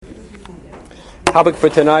Topic for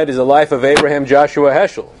tonight is the life of Abraham Joshua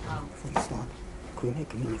Heschel. Before you start, can we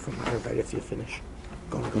make a meeting from right after you finish?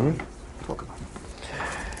 Go on. Talk about it.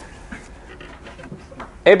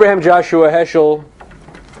 Abraham Joshua Heschel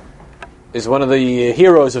is one of the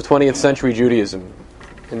heroes of 20th century Judaism,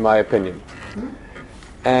 in my opinion.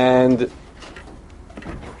 And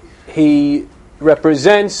he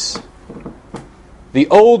represents the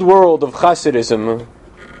old world of Hasidism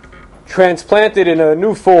transplanted in a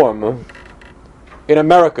new form in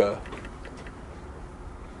America.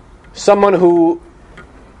 Someone who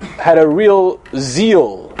had a real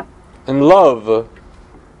zeal and love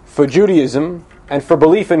for Judaism and for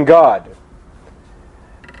belief in God,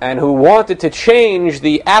 and who wanted to change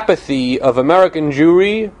the apathy of American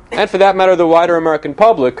Jewry, and for that matter the wider American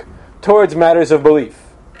public, towards matters of belief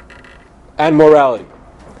and morality.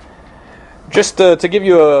 Just to give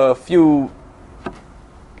you a few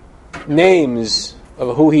names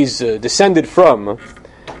of who he's descended from,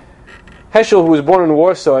 Heschel, who was born in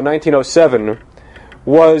Warsaw in 1907,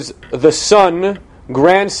 was the son,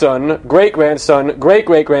 grandson, great-grandson,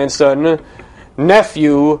 great-great-grandson,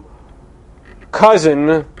 nephew,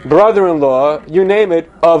 cousin, brother-in-law, you name it,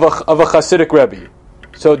 of a Hasidic Rebbe.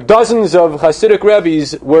 So dozens of Hasidic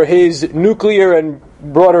Rebbes were his nuclear and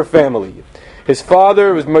broader family. His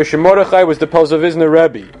father was Moshe Mordechai, was the Pelzavizna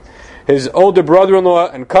Rebbe. His older brother-in-law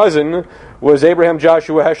and cousin was Abraham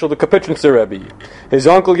Joshua Heschel, the Kapitchnitzer Rebbe. His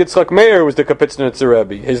uncle Yitzchak Meir was the Kapitchnitzer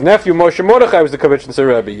Rebbe. His nephew Moshe Mordechai was the Kapitchnitzer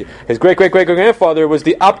Rebbe. His great-great-great-grandfather was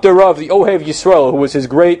the Abderav, the Ohev Yisrael, who was his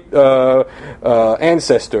great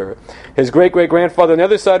ancestor. His great-great-grandfather on the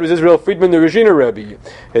other side was Israel Friedman, the Regina Rebbe.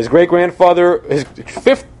 His great-grandfather, his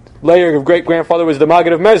fifth layer of great-grandfather was the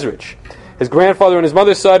Maggid of Mezrich. His grandfather on his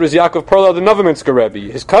mother's side was Yaakov Perla, the Novominsker Rebbe.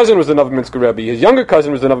 His cousin was the Novominsker Rebbe. His younger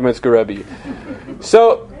cousin was the Novominsker Rebbe.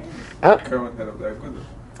 So, the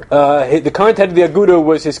current head of the Aguda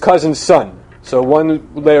was his cousin's son. So one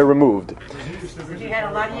layer removed. He had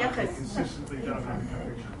a lot of yuccas.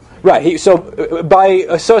 Right. So by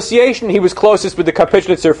association, he was closest with the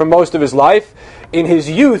Kapitchnitzer for most of his life. In his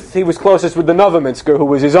youth, he was closest with the Novominsker, who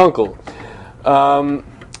was his uncle.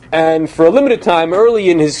 And for a limited time, early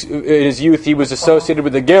in his youth, he was associated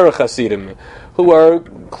with the Gerach Hasidim, who are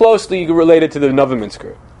closely related to the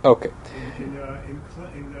Novominsker. Okay.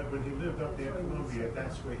 When he lived up there in Columbia,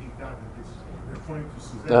 that's where he davened. According to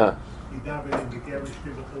Suzanne, he davened in the Gerach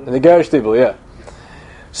Shtibel. In the Gerach Shtibel, yeah.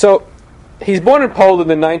 So, he's born in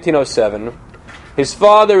Poland in 1907. His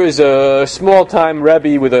father is a small-time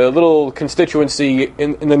Rebbe with a little constituency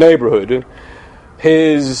in the neighborhood.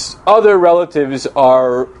 His other relatives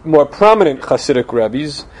are more prominent Hasidic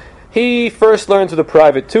Rebbes. He first learns with a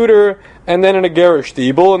private tutor, and then in a Gerach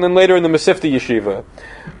Shtibel, and then later in the Masifta Yeshiva.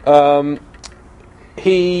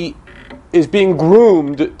 He is being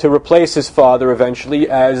groomed to replace his father eventually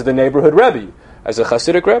as the neighborhood Rebbe, as a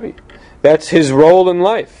Hasidic Rebbe. That's his role in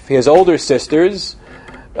life. He has older sisters,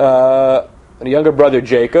 and a younger brother,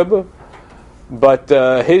 Jacob, but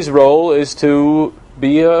his role is to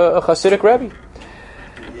be a Hasidic Rebbe.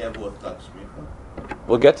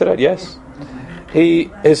 We'll get to that, yes.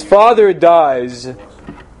 His father dies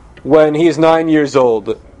when he is 9 years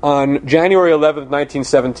old, on January 11th,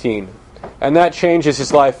 1917. And that changes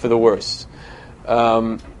his life for the worse.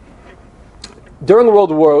 During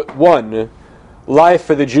World War I, life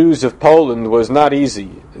for the Jews of Poland was not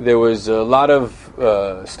easy. There was a lot of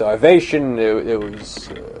starvation. There was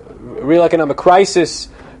a real economic crisis.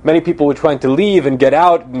 Many people were trying to leave and get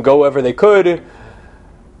out and go wherever they could.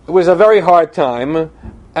 It was a very hard time,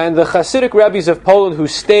 and the Hasidic rabbis of Poland who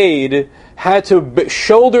stayed had to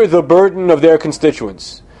shoulder the burden of their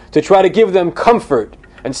constituents, to try to give them comfort,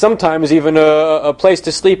 and sometimes even a place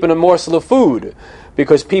to sleep and a morsel of food,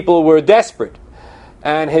 because people were desperate.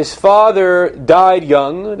 And his father died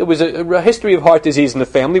young. There was a history of heart disease in the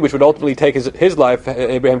family, which would ultimately take his life,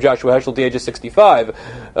 Abraham Joshua Heschel, to the age of 65.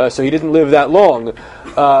 So he didn't live that long.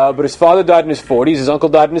 But his father died in his 40s, his uncle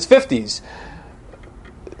died in his 50s.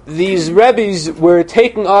 These Rebbes were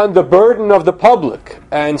taking on the burden of the public,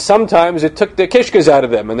 and sometimes it took the kishkas out of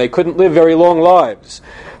them, and they couldn't live very long lives.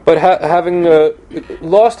 But having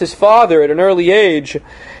lost his father at an early age,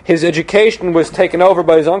 his education was taken over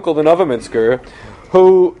by his uncle, the Novominsker,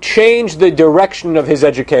 who changed the direction of his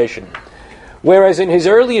education. Whereas in his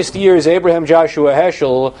earliest years, Abraham Joshua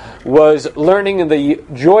Heschel was learning in the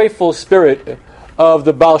joyful spirit of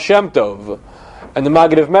the Baal Shem Tov and the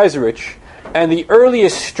Maggid of Mezrich, and the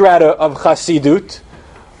earliest strata of Chassidut,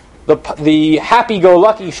 the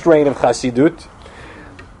happy-go-lucky strain of Chassidut.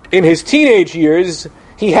 In his teenage years,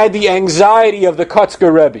 he had the anxiety of the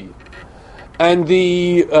Kotzker Rebbe, and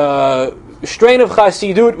the strain of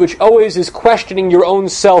Chassidut which always is questioning your own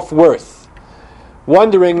self-worth,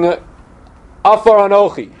 wondering, Afar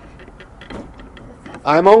Anochi,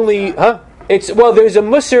 I'm only, It's, well, there's a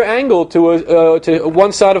Musar angle to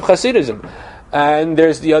one side of Hasidism, and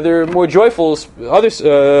there's the other more joyful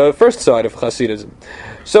first side of Hasidism.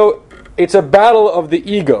 So it's a battle of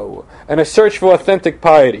the ego and a search for authentic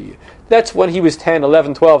piety. That's when he was 10,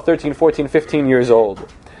 11, 12, 13, 14, 15 years old.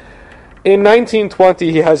 In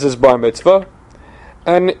 1920, he has his bar mitzvah,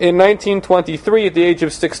 and in 1923, at the age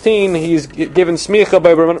of 16, he's given smicha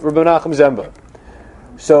by Rabbi Nachum Zemba.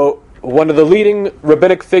 So one of the leading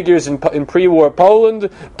rabbinic figures in pre-war Poland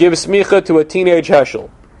gives smicha to a teenage Heschel.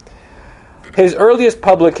 His earliest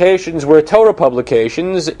publications were Torah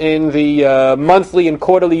publications in the monthly and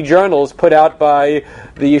quarterly journals put out by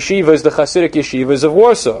the yeshivas, the Hasidic yeshivas of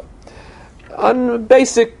Warsaw, on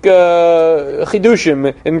basic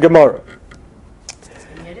chidushim in Gemara.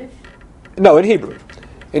 In Yiddish? No, in Hebrew.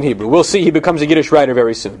 In Hebrew. We'll see he becomes a Yiddish writer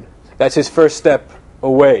very soon. That's his first step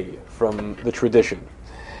away from the tradition.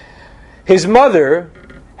 His mother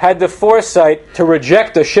had the foresight to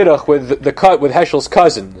reject a shidduch with Heschel's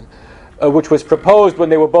cousin, which was proposed when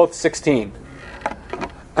they were both 16.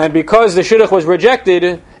 And because the shidduch was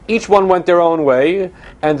rejected, each one went their own way,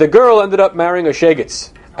 and the girl ended up marrying a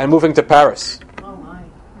shegitz and moving to Paris. Oh my.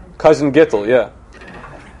 Cousin Gittel, yeah.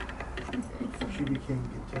 She became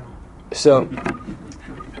Gittel. So,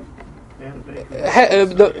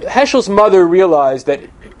 Heschel's mother realized that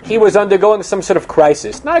he was undergoing some sort of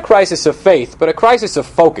crisis. Not a crisis of faith, but a crisis of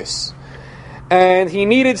focus. And he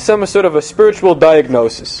needed some sort of a spiritual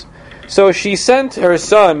diagnosis. So she sent her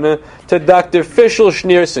son to Dr. Fischel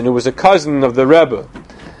Schneerson, who was a cousin of the Rebbe.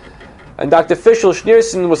 And Dr. Fischel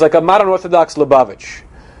Schneerson was like a modern Orthodox Lubavitch.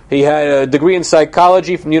 He had a degree in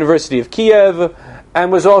psychology from the University of Kiev,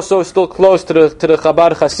 and was also still close to the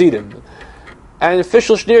Chabad Hasidim. And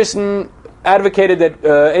Fischel Schneerson advocated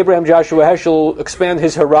that Abraham Joshua Heschel expand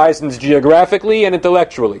his horizons geographically and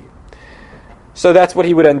intellectually. So that's what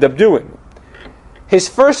he would end up doing. His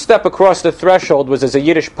first step across the threshold was as a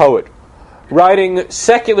Yiddish poet, writing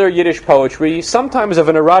secular Yiddish poetry, sometimes of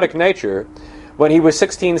an erotic nature, when he was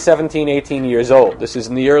 16, 17, 18 years old. This is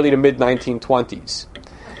in the early to mid-1920s.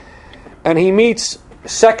 And he meets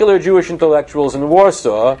secular Jewish intellectuals in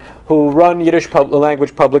Warsaw who run Yiddish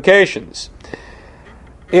language publications.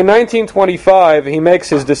 In 1925, he makes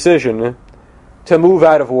his decision to move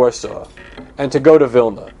out of Warsaw and to go to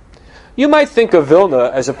Vilna. You might think of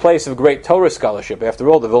Vilna as a place of great Torah scholarship. After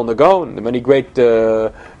all, the Vilna Gaon, the many great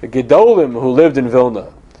Gedolim who lived in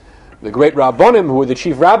Vilna, the great Rabbonim who were the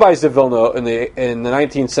chief rabbis of Vilna in the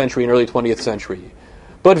 19th century and early 20th century.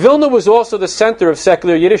 But Vilna was also the center of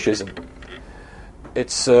secular Yiddishism.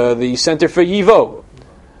 It's the center for Yivo.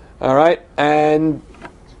 All right? And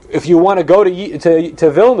if you want to go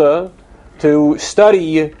to Vilna to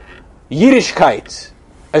study Yiddishkeit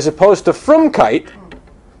as opposed to Frumkeit,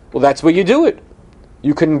 well, that's where you do it.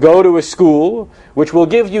 You can go to a school which will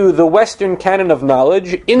give you the Western canon of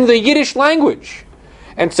knowledge in the Yiddish language.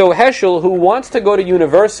 And so Heschel, who wants to go to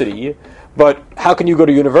university, but how can you go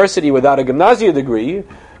to university without a gymnasia degree,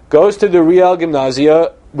 goes to the Real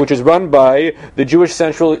Gymnasia, which is run by the Jewish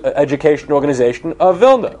Central Education Organization of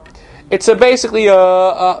Vilna. It's basically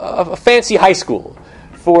a fancy high school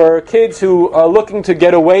for kids who are looking to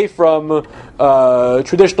get away from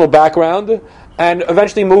traditional background and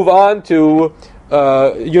eventually move on to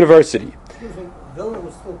university. Vilna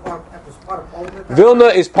was still part of Poland? Vilna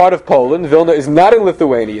is part of Poland. Vilna is not in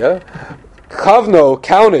Lithuania. Kovno,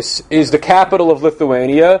 Kaunas, is the capital of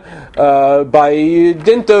Lithuania. By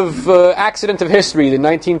dint of accident of history, in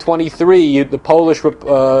 1923, the Polish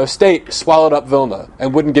state swallowed up Vilna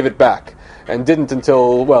and wouldn't give it back. And didn't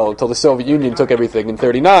until the Soviet Union took everything in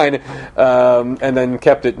 1939, and then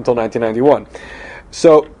kept it until 1991.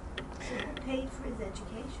 So Paid for his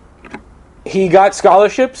education. he got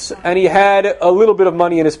scholarships, and he had a little bit of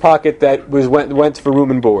money in his pocket that went for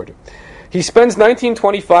room and board. He spends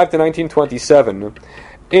 1925 to 1927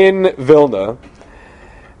 in Vilna,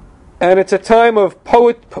 and it's a time of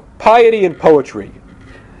piety and poetry.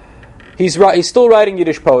 He's still writing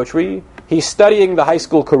Yiddish poetry, he's studying the high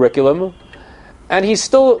school curriculum, and he's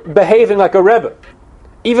still behaving like a Rebbe.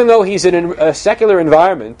 Even though he's in a secular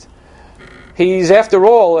environment, he's, after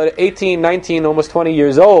all, at 18, 19, almost 20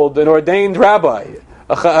 years old, an ordained rabbi,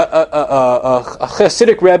 a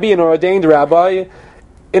Hasidic Rebbe, an ordained rabbi,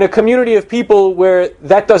 in a community of people where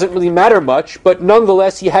that doesn't really matter much, but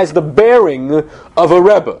nonetheless he has the bearing of a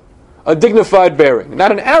Rebbe, a dignified bearing.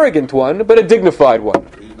 Not an arrogant one, but a dignified one.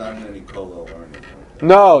 He's not in any kollel or anything.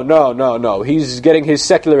 No. He's getting his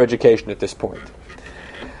secular education at this point.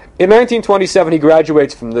 In 1927, he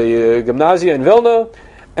graduates from the gymnasia in Vilna,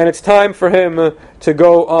 and it's time for him to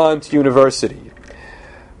go on to university.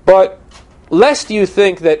 But lest you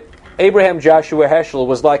think that Abraham Joshua Heschel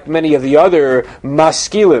was like many of the other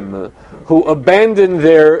maskilim who abandoned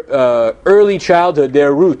their early childhood,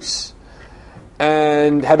 their roots,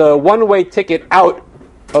 and had a one-way ticket out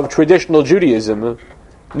of traditional Judaism.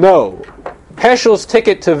 No. Heschel's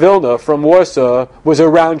ticket to Vilna from Warsaw was a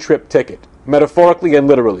round-trip ticket, metaphorically and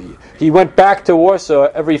literally. He went back to Warsaw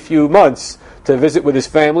every few months to visit with his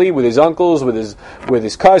family, with his uncles, with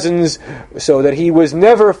his cousins, so that he was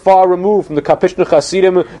never far removed from the Kapishna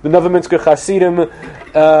Hasidim, the Novominsker Hasidim.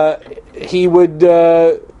 He would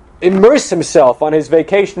immerse himself on his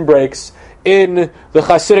vacation breaks in the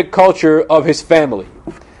Hasidic culture of his family.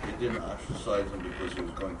 They didn't ostracize him because he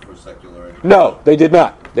was going for secular education? No, they did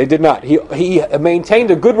not. They did not. He maintained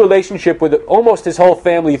a good relationship with almost his whole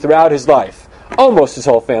family throughout his life. Almost his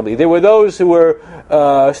whole family. There were those who were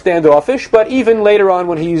standoffish, but even later on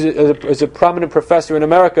when he's as a prominent professor in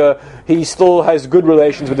America, he still has good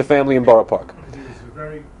relations with the family in Borough Park. He was a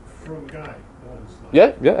very frum guy all his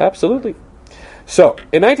life. Yeah, absolutely. So,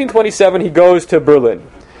 in 1927, he goes to Berlin.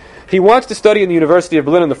 He wants to study in the University of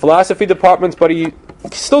Berlin in the philosophy departments, but he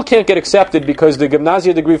still can't get accepted because the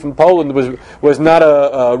gymnasia degree from Poland was not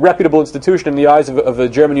a reputable institution in the eyes of a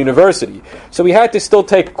German university. So he had to still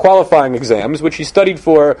take qualifying exams, which he studied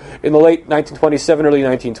for in the late 1927, early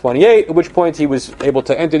 1928, at which point he was able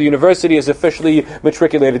to enter the university as officially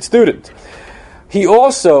matriculated student. He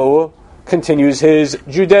also continues his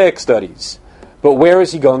Judaic studies. But where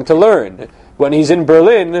is he going to learn? When he's in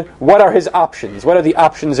Berlin, what are his options? What are the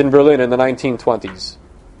options in Berlin in the 1920s?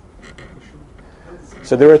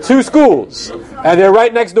 So there are two schools, and they're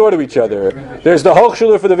right next door to each other. There's the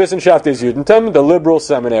Hochschule für die Wissenschaft des Judentum, the liberal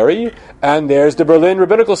seminary, and there's the Berlin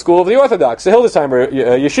Rabbinical School of the Orthodox, the Hildesheimer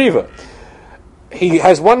Yeshiva. He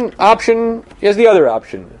has one option, he has the other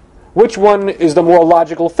option. Which one is the more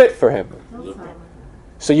logical fit for him?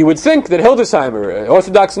 So you would think that Hildesheimer,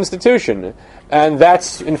 Orthodox institution, and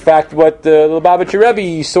that's in fact what the Lubavitcher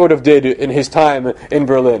Rebbe sort of did in his time in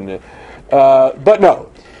Berlin. But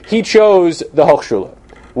no, he chose the Hochschule.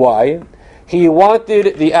 Why? He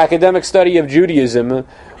wanted the academic study of Judaism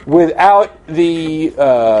without the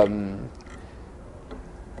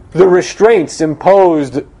restraints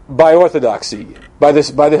imposed by orthodoxy, by the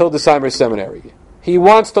Hildesheimer seminary. He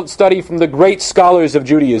wants to study from the great scholars of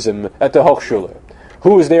Judaism at the Hochschule.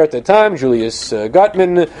 Who was there at the time? Julius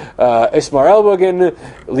Gutman, Ismar Elbogen,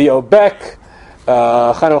 Leo Beck,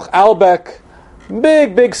 Hanoch Albeck.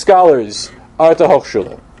 Big scholars are at the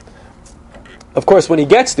Hochschule. Of course, when he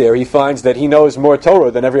gets there, he finds that he knows more Torah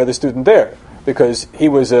than every other student there, because he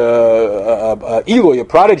was a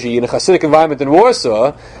prodigy in a Hasidic environment in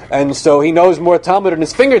Warsaw, and so he knows more Talmud in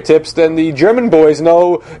his fingertips than the German boys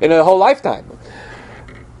know in a whole lifetime.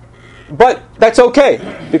 But that's okay,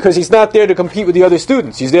 because he's not there to compete with the other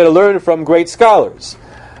students. He's there to learn from great scholars.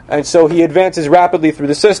 And so he advances rapidly through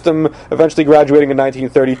the system, eventually graduating in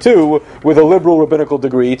 1932 with a liberal rabbinical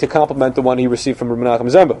degree to complement the one he received from Menachem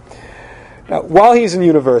Zemba. Now, while he's in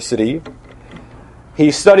university,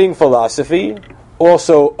 he's studying philosophy,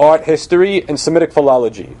 also art history, and Semitic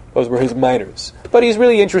philology. Those were his minors. But he's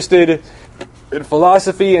really interested in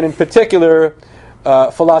philosophy, and in particular,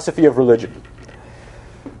 philosophy of religion,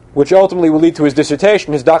 which ultimately will lead to his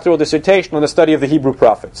dissertation, his doctoral dissertation on the study of the Hebrew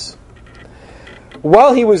prophets.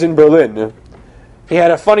 While he was in Berlin, he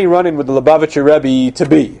had a funny run-in with the Lubavitcher Rebbe to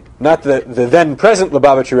be. Not the then-present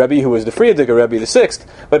Lubavitcher Rebbe, who was the Friediger Rebbe, the 6th,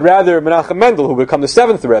 but rather Menachem Mendel, who would become the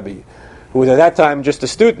 7th Rebbe, who was at that time just a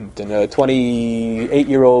student and a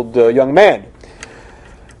 28-year-old young man.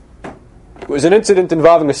 It was an incident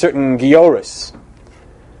involving a certain Gioris,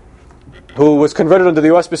 who was converted under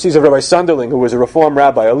the auspices of Rabbi Sunderling, who was a Reform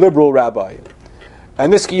rabbi, a liberal rabbi.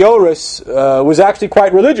 And this Gioris was actually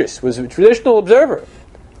quite religious, was a traditional observer,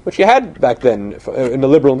 which you had back then in the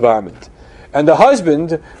liberal environment. And the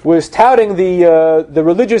husband was touting the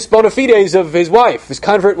religious bona fides of his wife, his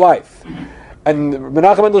convert wife. And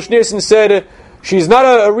Menachem Mendel Schneerson said, "She's not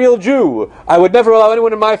a real Jew. I would never allow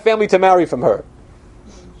anyone in my family to marry from her."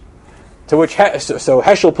 To which so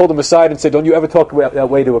Heschel pulled him aside and said, "Don't you ever talk that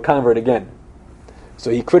way to a convert again."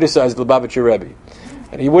 So he criticized the Lubavitcher Rebbe.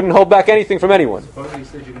 And he wouldn't hold back anything from anyone. Supposedly he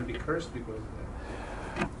said you're going to be cursed because of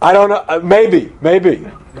that. I don't know. Maybe.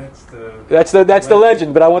 That's the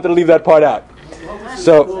legend, but I wanted to leave that part out.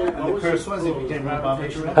 So, The curse was he became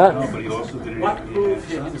Lubavitcher Rebbe? Huh? No, but he also did it. What proved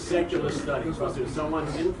his secular studies? Was there someone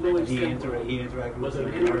who influenced him? He interacted Was with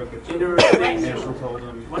it the an Americans. inner Heschel told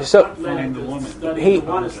him. So- what led him Find the to woman. study, He- to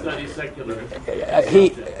want to study secular?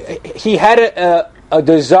 he had a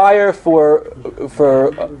desire for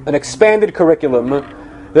an expanded curriculum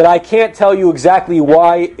that I can't tell you exactly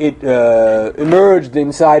why it emerged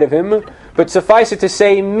inside of him, but suffice it to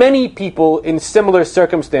say, many people in similar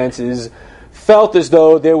circumstances felt as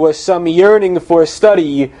though there was some yearning for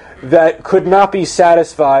study that could not be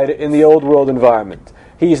satisfied in the old world environment.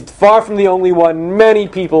 He's far from the only one. Many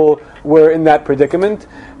people were in that predicament,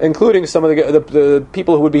 including some of the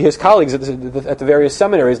people who would be his colleagues at the various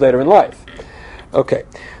seminaries later in life. Okay,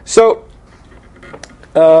 so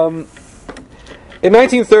in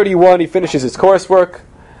 1931 he finishes his coursework.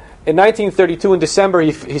 In 1932, in December,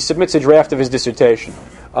 he submits a draft of his dissertation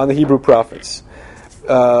on the Hebrew prophets.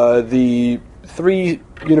 The 3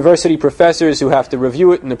 university professors who have to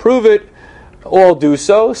review it and approve it all do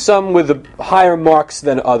so, some with higher marks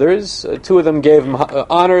than others. 2 of them gave him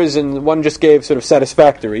honors, and 1 just gave sort of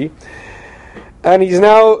satisfactory. And he's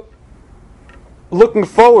now looking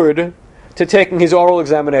forward to taking his oral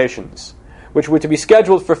examinations, which were to be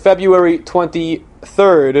scheduled for February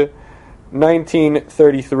 23rd,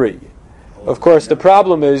 1933. Of course, the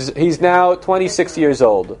problem is he's now 26 years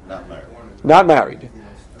old. Not married.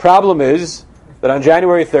 Problem is that on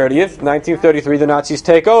January 30th, 1933, the Nazis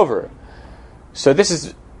take over. So this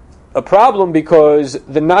is a problem because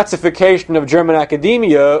the Nazification of German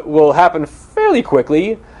academia will happen fairly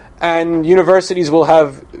quickly, and universities will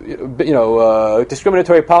have,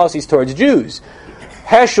 discriminatory policies towards Jews.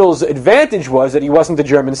 Heschel's advantage was that he wasn't a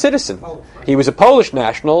German citizen. He was a Polish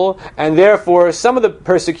national, and therefore some of the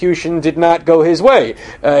persecution did not go his way.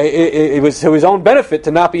 It was to his own benefit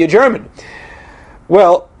to not be a German.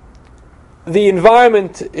 Well, the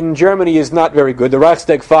environment in Germany is not very good. The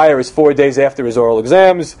Reichstag fire is 4 days after his oral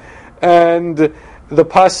exams, and the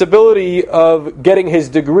possibility of getting his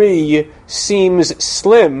degree seems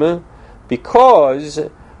slim because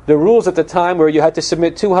the rules at the time were you had to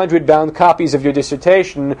submit 200 bound copies of your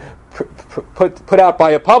dissertation put out by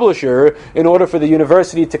a publisher in order for the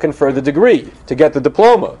university to confer the degree, to get the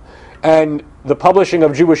diploma. And the publishing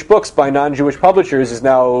of Jewish books by non-Jewish publishers is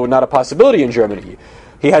now not a possibility in Germany.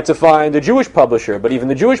 He had to find a Jewish publisher, but even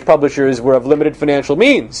the Jewish publishers were of limited financial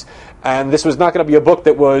means. And this was not going to be a book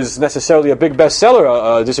that was necessarily a big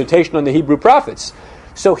bestseller, a dissertation on the Hebrew prophets.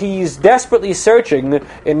 So he's desperately searching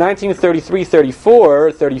in 1933,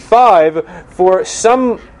 34, 35 for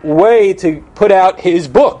some way to put out his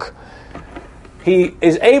book. He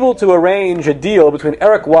is able to arrange a deal between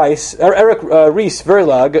Eric Ries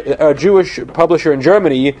Verlag, a Jewish publisher in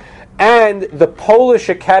Germany, and the Polish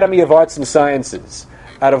Academy of Arts and Sciences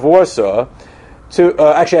out of Warsaw,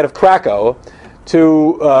 out of Krakow,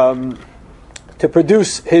 to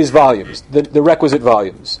produce his volumes, the requisite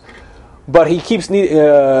volumes. But he keeps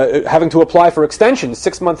having to apply for extensions,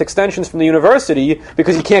 6-month extensions from the university,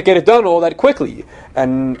 because he can't get it done all that quickly.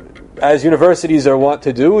 And as universities are wont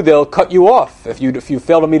to do, they'll cut you off. If you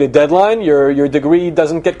fail to meet a deadline, your degree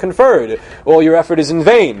doesn't get conferred. All your effort is in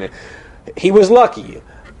vain. He was lucky.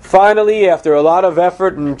 Finally, after a lot of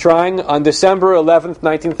effort and trying, on December 11th,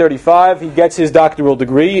 1935, he gets his doctoral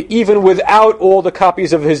degree, even without all the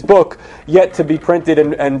copies of his book yet to be printed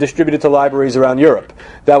and distributed to libraries around Europe.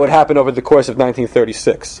 That would happen over the course of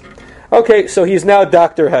 1936. Okay, so he's now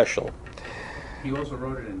Dr. Heschel. He also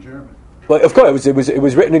wrote it in German. Well, of course, it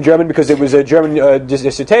was written in German because it was a German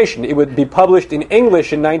dissertation. It would be published in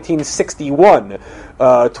English in 1961,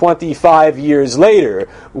 25 years later,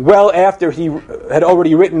 well after he had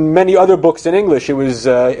already written many other books in English. It was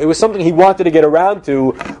something he wanted to get around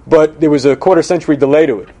to, but there was a quarter-century delay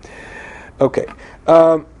to it. Okay,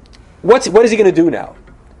 what is he going to do now?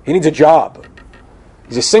 He needs a job.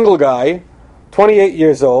 He's a single guy, 28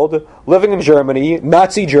 years old, living in Germany,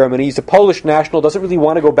 Nazi Germany. He's a Polish national, doesn't really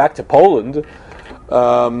want to go back to Poland.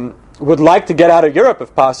 Would like to get out of Europe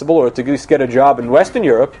if possible, or to at least get a job in Western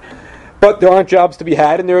Europe. But there aren't jobs to be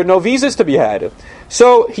had, and there are no visas to be had.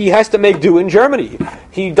 So he has to make do in Germany.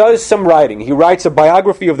 He does some writing. He writes a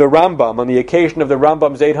biography of the Rambam on the occasion of the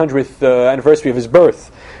Rambam's 800th anniversary of his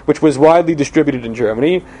birth, which was widely distributed in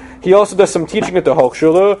Germany. He also does some teaching at the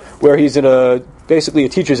Hochschule, where he's basically a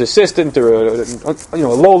teacher's assistant or a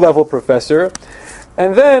low-level professor.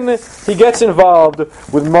 And then he gets involved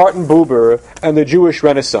with Martin Buber and the Jewish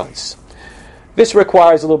Renaissance. This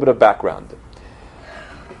requires a little bit of background.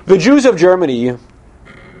 The Jews of Germany,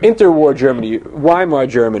 interwar Germany, Weimar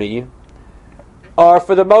Germany, are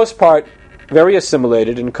for the most part very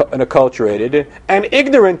assimilated and acculturated and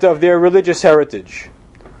ignorant of their religious heritage.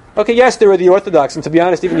 Okay, yes, there are the Orthodox, and to be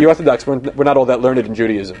honest, even the Orthodox were not all that learned in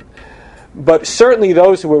Judaism. But certainly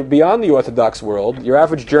those who were beyond the Orthodox world, your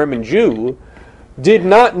average German Jew, did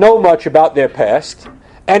not know much about their past,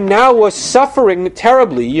 and now was suffering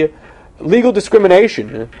terribly legal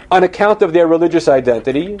discrimination on account of their religious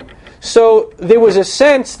identity. So there was a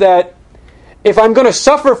sense that if I'm going to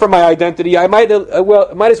suffer for my identity, I might as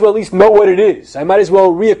well at least know what it is. I might as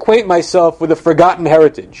well reacquaint myself with a forgotten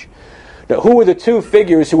heritage. Now, who were the two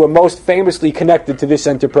figures who were most famously connected to this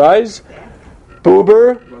enterprise?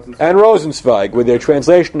 Buber and Rosenzweig, with their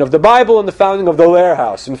translation of the Bible and the founding of the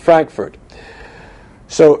Lehrhaus in Frankfurt.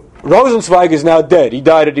 So Rosenzweig is now dead. He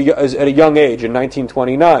died at a young age in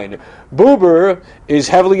 1929. Buber is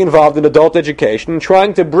heavily involved in adult education,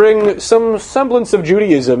 trying to bring some semblance of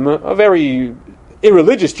Judaism, a very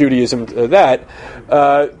irreligious Judaism, to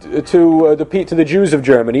the Jews of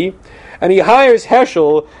Germany. And he hires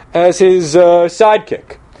Heschel as his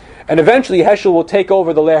sidekick. And eventually Heschel will take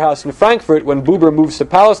over the Lehrhaus in Frankfurt when Buber moves to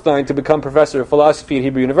Palestine to become professor of philosophy at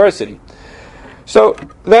Hebrew University. So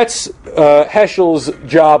that's Heschel's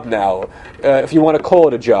job now, if you want to call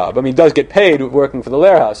it a job. I mean, he does get paid working for the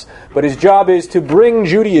Lehrhaus, but his job is to bring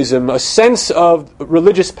Judaism, a sense of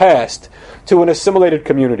religious past, to an assimilated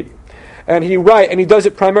community. And he does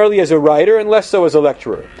it primarily as a writer and less so as a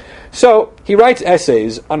lecturer. So he writes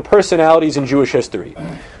essays on personalities in Jewish history.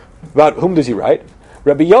 About whom does he write?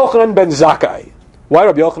 Rabbi Yochanan ben Zakkai. Why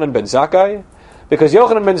Rabbi Yochanan ben Zakkai? Because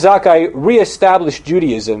Yochanan ben Zakkai re-established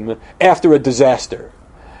Judaism after a disaster.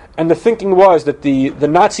 And the thinking was that the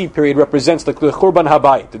Nazi period represents the Churban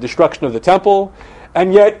Habayit, the destruction of the temple,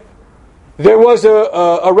 and yet there was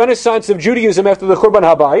a renaissance of Judaism after the Churban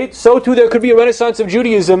Habayit, so too there could be a renaissance of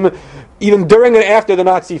Judaism even during and after the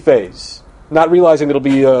Nazi phase. Not realizing it'll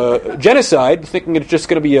be genocide, thinking it's just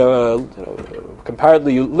going to be a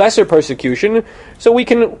comparatively lesser persecution, so we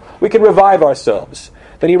can revive ourselves.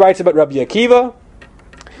 Then he writes about Rabbi Akiva,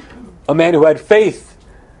 a man who had faith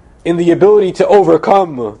in the ability to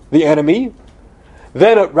overcome the enemy.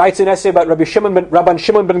 Then writes an essay about Rabban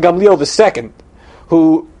Shimon ben Gamliel II,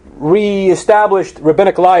 who re-established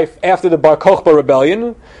rabbinic life after the Bar Kokhba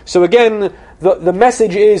rebellion. So again, the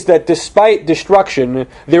message is that despite destruction,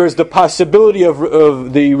 there is the possibility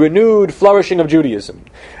of the renewed flourishing of Judaism.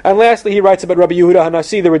 And lastly, he writes about Rabbi Yehuda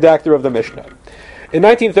Hanassi, the redactor of the Mishnah. In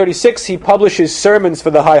 1936, he publishes sermons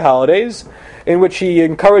for the high holidays, in which he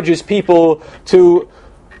encourages people to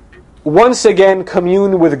once again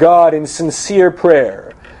commune with God in sincere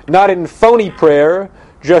prayer, not in phony prayer,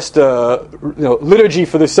 just liturgy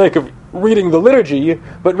for the sake of reading the liturgy,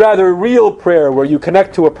 but rather real prayer where you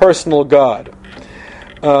connect to a personal God.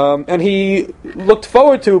 And he looked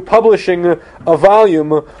forward to publishing a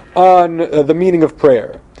volume on the meaning of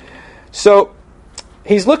prayer. So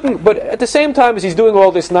he's looking, but at the same time as he's doing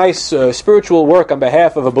all this nice spiritual work on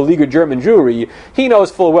behalf of a beleaguered German Jewry, he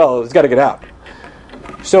knows full well he's got to get out.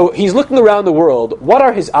 So he's looking around the world. What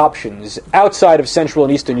are his options outside of Central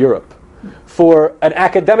and Eastern Europe for an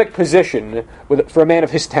academic position for a man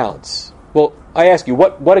of his talents? Well, I ask you,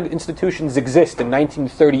 what institutions exist in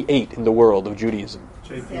 1938 in the world of Judaism?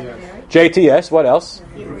 JTS, what else?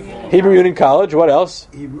 Hebrew Union College, what else?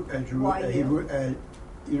 University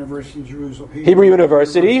of Jerusalem. Hebrew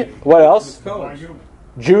University, what else?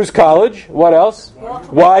 Jews College, what else?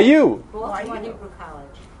 YU.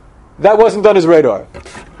 That wasn't on his radar.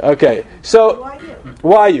 Okay, so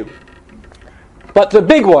YU. But the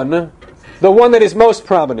big one, the one that is most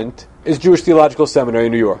prominent, is Jewish Theological Seminary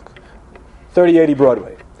in New York, 3080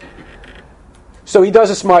 Broadway. So he does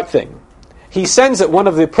a smart thing. He sends one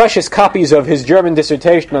of the precious copies of his German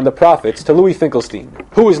dissertation on the prophets to Louis Finkelstein.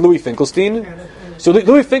 Who is Louis Finkelstein? So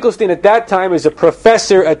Louis Finkelstein at that time is a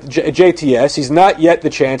professor at JTS. He's not yet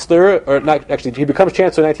the chancellor, or not actually. He becomes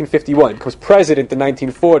chancellor in 1951, becomes president in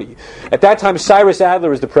 1940. At that time, Cyrus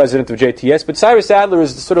Adler is the president of JTS, but Cyrus Adler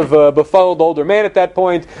is sort of a befuddled older man at that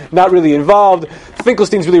point, not really involved.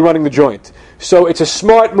 Finkelstein's really running the joint. So it's a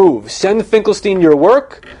smart move. Send Finkelstein your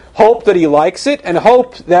work, hope that he likes it, and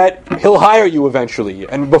hope that he'll hire you eventually,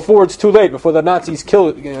 and before it's too late, before the Nazis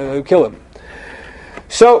kill him.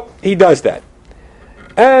 So he does that.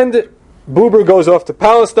 And Buber goes off to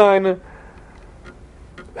Palestine.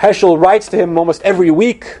 Heschel writes to him almost every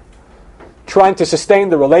week, trying to sustain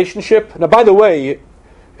the relationship. Now, by the way,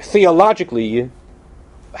 theologically,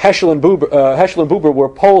 Heschel and Buber were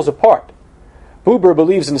poles apart. Buber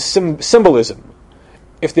believes in symbolism.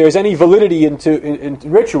 If there's any validity in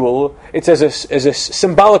ritual, it's as a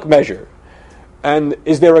symbolic measure. And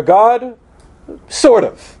is there a God? Sort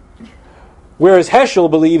of. Whereas Heschel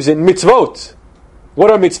believes in mitzvot. What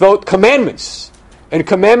are mitzvot? Commandments. And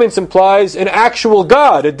commandments implies an actual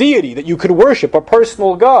God, a deity that you could worship, a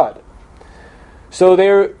personal God. So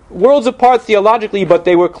they're worlds apart theologically, but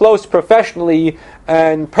they were close professionally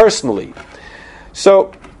and personally.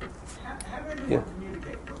 So, how do you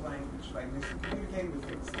communicate the language like this? Communicate with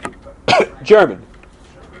German.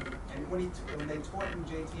 And when they taught him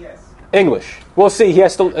JTS? English. We'll see. He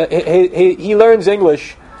has to. He learns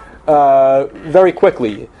English very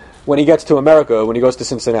quickly when he gets to America, when he goes to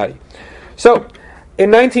Cincinnati. So,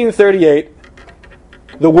 in 1938,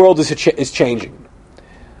 the world is changing.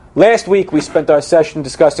 Last week, we spent our session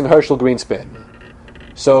discussing Herschel Greenspan.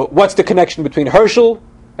 So, what's the connection between Herschel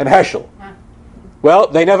and Heschel? Well,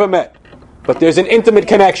 they never met. But there's an intimate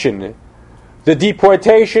connection. The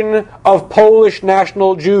deportation of Polish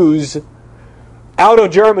national Jews out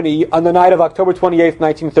of Germany on the night of October 28th,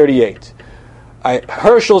 1938.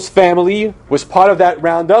 Herschel's family was part of that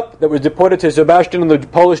roundup that was deported to Sebastian on the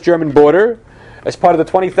Polish-German border as part of the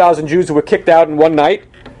 20,000 Jews who were kicked out in one night.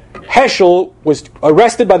 Heschel was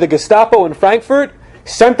arrested by the Gestapo in Frankfurt,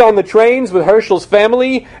 sent on the trains with Herschel's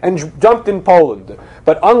family, and jumped in Poland.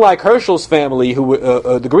 But unlike Herschel's family,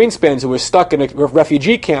 the Greenspans, who were stuck in a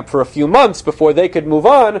refugee camp for a few months before they could move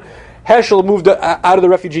on, Heschel moved out of the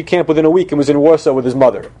refugee camp within a week and was in Warsaw with his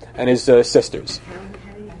mother and his sisters.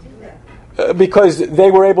 Because they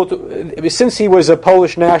were able to, since he was a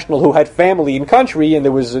Polish national who had family in country and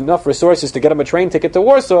there was enough resources to get him a train ticket to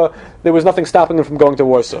Warsaw, there was nothing stopping him from going to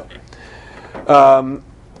Warsaw.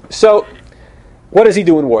 So, what does he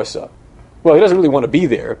do in Warsaw? Well, he doesn't really want to be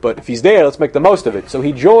there, but if he's there, let's make the most of it. So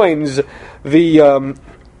he joins the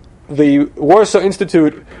Warsaw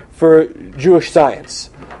Institute for Jewish Science,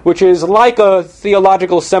 which is like a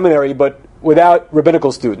theological seminary, but without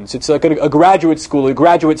rabbinical students. It's like a graduate school, a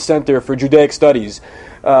graduate center for Judaic studies,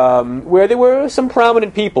 where there were some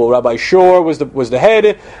prominent people. Rabbi Shor was the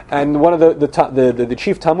head, and one of the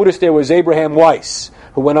chief Talmudists there was Abraham Weiss,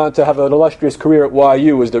 who went on to have an illustrious career at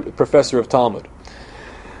YU as the professor of Talmud.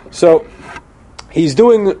 So he's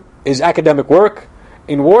doing his academic work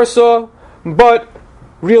in Warsaw, but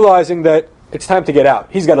realizing that it's time to get out.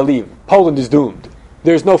 He's got to leave. Poland is doomed.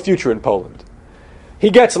 There's no future in Poland. He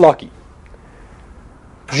gets lucky.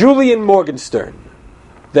 Julian Morgenstern,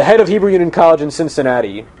 the head of Hebrew Union College in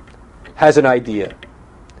Cincinnati, has an idea.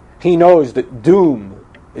 He knows that doom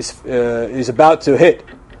is about to hit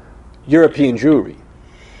European Jewry.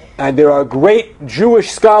 And there are great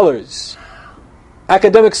Jewish scholars,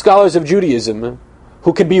 academic scholars of Judaism,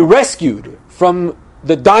 who can be rescued from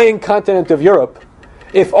the dying continent of Europe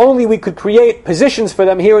if only we could create positions for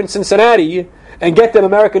them here in Cincinnati and get them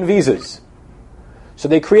American visas. So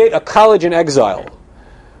they create a college in exile,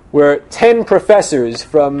 where 10 professors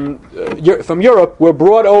from Europe were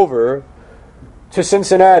brought over to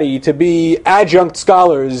Cincinnati to be adjunct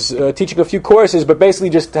scholars, teaching a few courses, but basically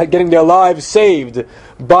just getting their lives saved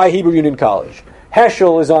by Hebrew Union College.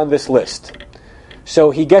 Heschel is on this list.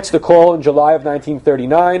 So he gets the call in July of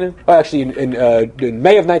 1939, actually in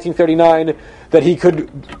May of 1939, that he could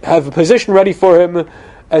have a position ready for him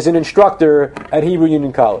as an instructor at Hebrew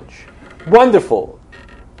Union College. Wonderful,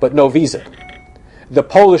 but no visa. The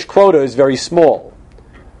Polish quota is very small.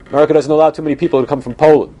 America doesn't allow too many people to come from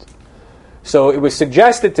Poland. So it was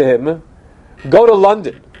suggested to him, go to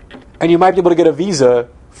London, and you might be able to get a visa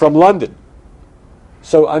from London.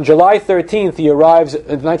 So on July 13th, in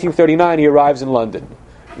 1939, he arrives in London.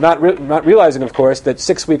 Not realizing, of course, that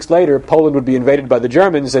 6 weeks later, Poland would be invaded by the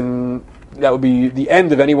Germans, and that would be the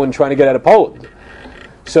end of anyone trying to get out of Poland.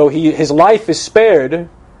 So his life is spared,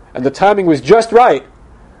 and the timing was just right,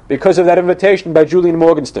 because of that invitation by Julian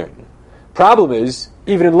Morgenstern. Problem is,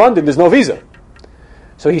 even in London, there's no visa.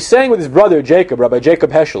 So he's staying with his brother, Rabbi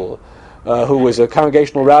Jacob Heschel, who was a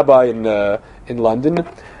congregational rabbi in London,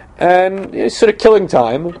 and he's sort of killing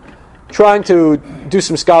time, trying to do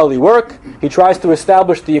some scholarly work. He tries to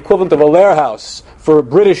establish the equivalent of a Lair House for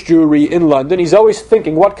British Jewry in London. He's always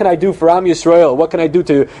thinking, what can I do for Am Yisrael? What can I do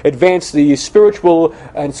to advance the spiritual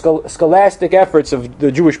and scholastic efforts of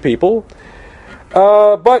the Jewish people?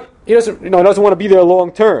 But he doesn't want to be there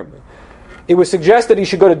long term. It was suggested he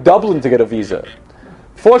should go to Dublin to get a visa.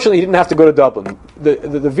 Fortunately, he didn't have to go to Dublin.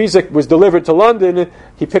 The visa was delivered to London.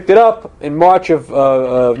 He picked it up in March of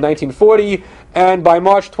 1940, and by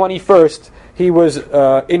March 21st, he was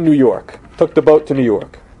in New York. Took the boat to New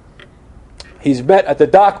York. He's met at the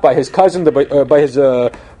dock by his cousin, the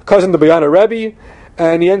Biana Rebbe,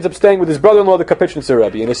 and he ends up staying with his brother-in-law, the Kapitchnitzer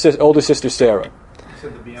Rebbe, and his older sister Sarah. The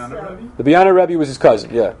Biana Rebbe? The Biana Rebbe was his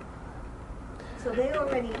cousin, yeah. So they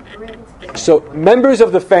already were able to get... So members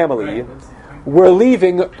of the family were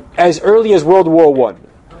leaving as early as World War I.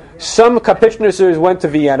 Some Kapitchnitzers went to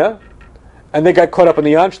Vienna, and they got caught up in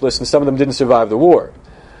the Anschluss, and some of them didn't survive the war.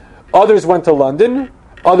 Others went to London,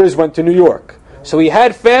 others went to New York. So he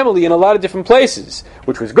had family in a lot of different places,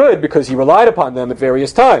 which was good because he relied upon them at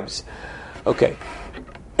various times. Okay.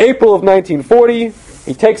 April of 1940,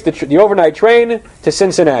 he takes the overnight train to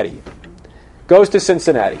Cincinnati. goes to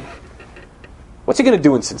Cincinnati. What's he going to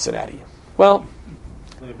do in Cincinnati? Well,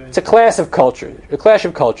 it's a clash of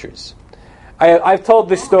cultures. I've told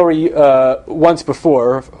this story once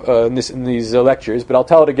before in these lectures, but I'll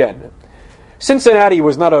tell it again. Cincinnati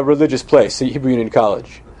was not a religious place, Hebrew Union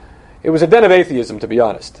College. It was a den of atheism, to be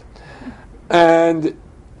honest. And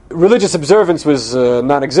religious observance was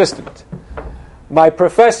non-existent. My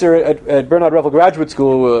professor at Bernard Revel Graduate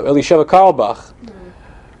School, Elisheva Karlbach,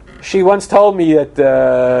 she once told me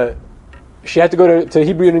that she had to go to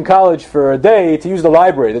Hebrew Union College for a day to use the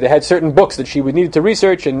library, that they had certain books that she would need to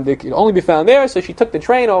research and they could only be found there, so she took the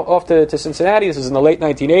train off to Cincinnati. This was in the late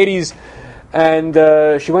 1980s, and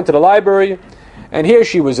she went to the library, and here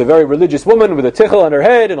she was a very religious woman with a tichel on her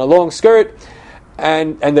head and a long skirt,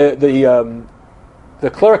 and the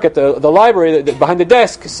clerk at the library behind the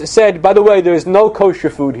desk said, by the way, there is no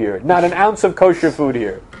kosher food here, not an ounce of kosher food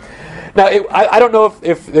here. Now, I don't know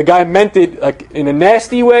if the guy meant it like in a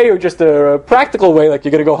nasty way or just a practical way, like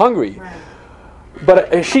you're going to go hungry. Right.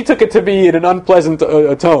 But she took it to be in an unpleasant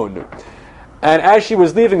tone. And as she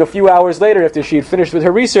was leaving a few hours later, after she had finished with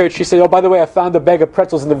her research, she said, oh, by the way, I found a bag of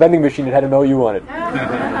pretzels in the vending machine that had an OU on it.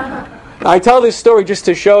 I tell this story just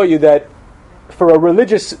to show you that for a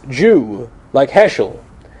religious Jew like Heschel,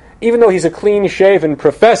 even though he's a clean-shaven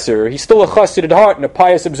professor, he's still a chassid at heart and a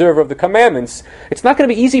pious observer of the commandments. It's not going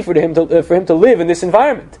to be easy for him to live in this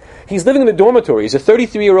environment. He's living in a dormitory. He's a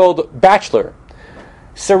 33-year-old bachelor,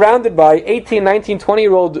 surrounded by 18, 19,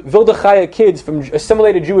 20-year-old Vildachaya kids from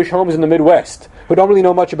assimilated Jewish homes in the Midwest who don't really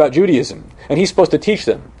know much about Judaism, and he's supposed to teach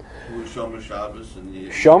them. Shomer Shabbos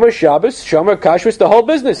and Shomer Shabbos, Shomer Kashrus, the whole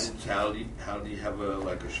business. How do you have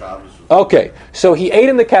a Shabbos? Okay, so he ate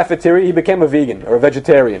in the cafeteria, he became a vegan or a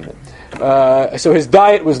vegetarian. So his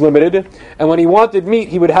diet was limited, and when he wanted meat,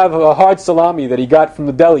 he would have a hard salami that he got from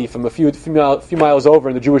the deli from a few miles over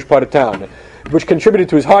in the Jewish part of town, which contributed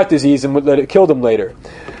to his heart disease and it killed him later.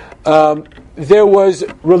 There was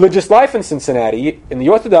religious life in Cincinnati in the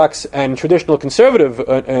Orthodox and traditional conservative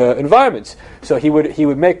environments. So he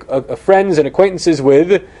would make friends and acquaintances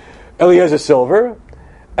with Eliezer Silver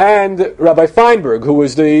and Rabbi Feinberg, who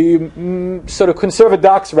was the sort of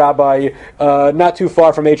conservadox rabbi not too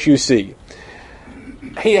far from HUC.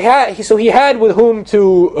 He had with whom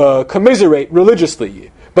to commiserate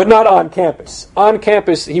religiously, but not on campus. On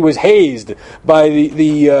campus, he was hazed by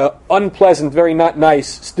the unpleasant, very not nice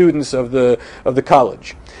students of the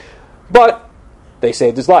college. But they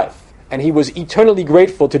saved his life, and he was eternally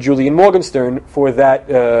grateful to Julian Morgenstern for that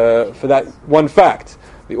one fact,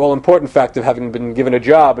 the all-important fact of having been given a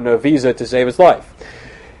job and a visa to save his life.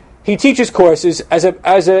 He teaches courses as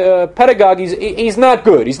a pedagogue. He's not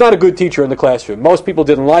good. He's not a good teacher in the classroom. Most people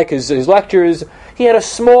didn't like his lectures. He had a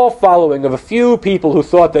small following of a few people who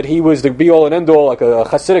thought that he was the be-all and end-all, like a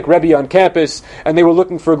Hasidic Rebbe on campus, and they were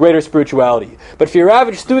looking for a greater spirituality. But for your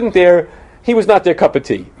average student there, he was not their cup of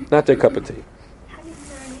tea. Not their cup of tea. How did you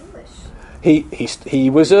learn English? He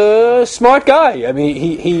was a smart guy. I mean,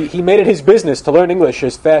 he made it his business to learn English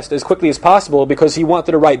as quickly as possible because he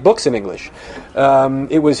wanted to write books in English.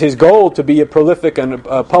 It was his goal to be a prolific and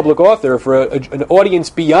a public author for an audience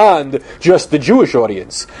beyond just the Jewish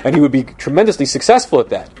audience, and he would be tremendously successful at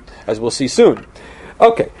that, as we'll see soon.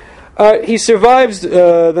 Okay, he survives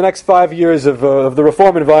the next 5 years of the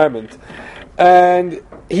Reform environment, and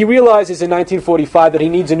he realizes in 1945 that he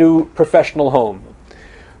needs a new professional home.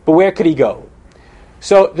 But where could he go?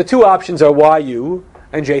 So the two options are YU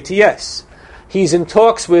and JTS. He's in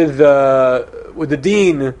talks with the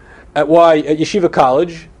dean at Yeshiva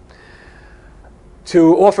College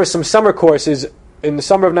to offer some summer courses in the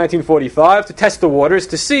summer of 1945 to test the waters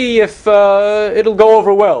to see if it'll go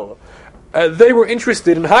over well. They were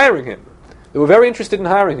interested in hiring him. They were very interested in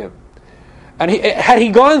hiring him. And had he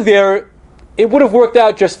gone there, it would have worked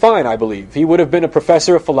out just fine, I believe. He would have been a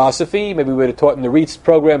professor of philosophy. Maybe we would have taught in the REITs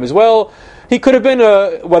program as well. He could have been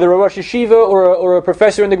whether a Rosh Yeshiva or a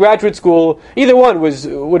professor in the graduate school. Either one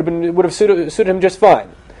would have suited him just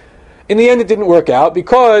fine. In the end, it didn't work out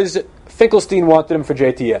because Finkelstein wanted him for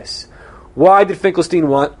JTS. Why did Finkelstein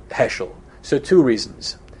want Heschel? So two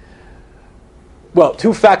reasons. Well,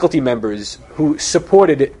 two faculty members who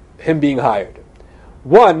supported him being hired.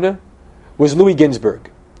 One was Louis Ginsburg.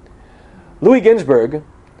 Louis Ginsburg,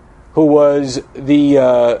 who was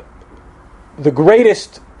the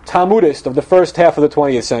greatest Talmudist of the first half of the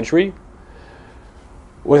 20th century,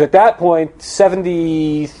 was at that point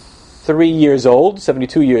 73 years old,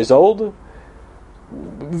 72 years old,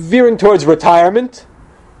 veering towards retirement,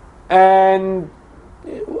 and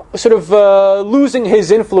sort of losing his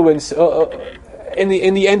influence in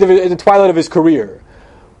the twilight of his career.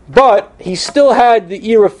 But he still had the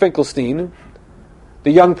ear of Finkelstein,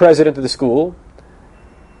 the young president of the school.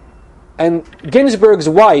 And Ginsburg's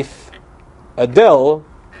wife, Adele,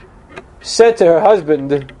 said to her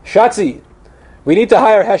husband, Schatzi, we need to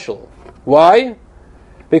hire Heschel. Why?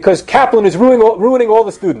 Because Kaplan is ruining all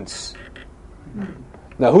the students.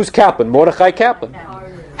 Now, who's Kaplan? Mordechai Kaplan.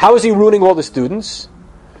 How is he ruining all the students?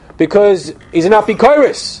 Because he's an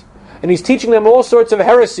apikoros, and he's teaching them all sorts of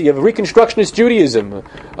heresy of Reconstructionist Judaism,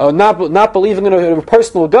 not believing in a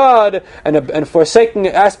personal God, and forsaking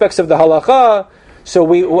aspects of the halacha. So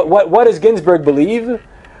what does Ginsburg believe?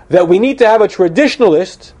 That we need to have a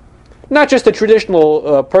traditionalist, not just a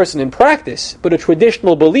traditional person in practice, but a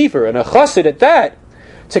traditional believer, and a chassid at that,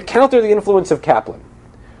 to counter the influence of Kaplan.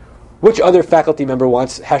 Which other faculty member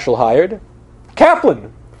wants Heschel hired?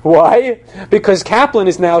 Kaplan. Why? Because Kaplan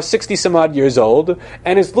is now 60-some-odd years old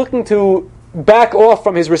and is looking to back off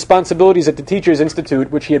from his responsibilities at the Teachers Institute,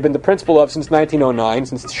 which he had been the principal of since 1909,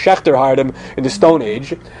 since Schechter hired him in the Stone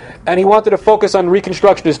Age, and he wanted to focus on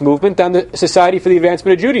Reconstructionist movement down the Society for the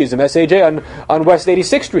Advancement of Judaism, SAJ, on West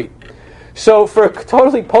 86th Street. So for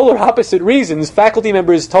totally polar opposite reasons, faculty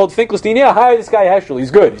members told Finkelstein, yeah, hire this guy Heschel, he's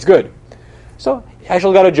good. So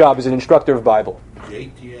Heschel got a job as an instructor of Bible.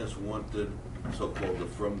 JTS wanted so-called the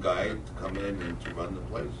frum guy to come in and to run the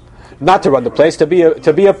place? Not to run the place, to be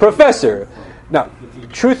a professor. Now,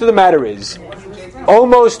 truth of the matter is,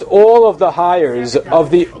 almost all of the hires of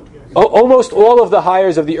the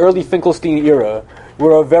early Finkelstein era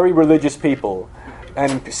were of very religious people,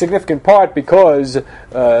 and in significant part because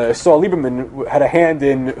Saul Lieberman had a hand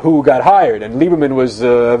in who got hired, and Lieberman was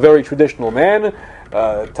a very traditional man,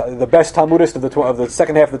 the best Talmudist of the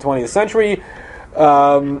second half of the 20th century,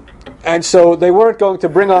 and so they weren't going to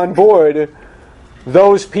bring on board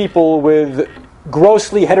those people with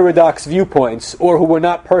grossly heterodox viewpoints or who were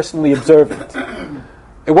not personally observant.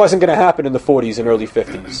 It wasn't going to happen in the 40s and early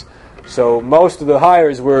 50s. So most of the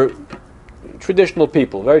hires were traditional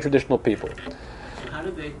people, very traditional people. How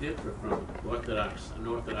did they differ from an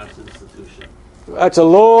Orthodox institution? That's a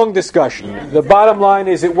long discussion. The bottom line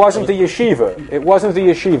is it wasn't the yeshiva. It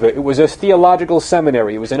was a theological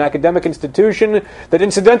seminary. It was an academic institution that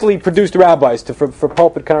incidentally produced rabbis for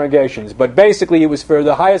pulpit congregations. But basically it was for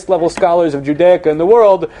the highest level scholars of Judaica in the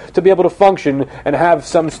world to be able to function and have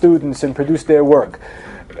some students and produce their work.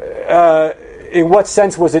 In what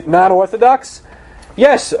sense was it non-Orthodox?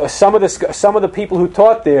 Yes, some of the people who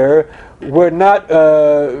taught there were not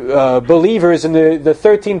believers in the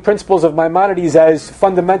 13 principles of Maimonides as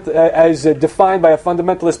defined by a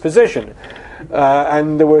fundamentalist position,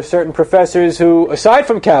 and there were certain professors who, aside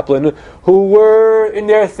from Kaplan, who were in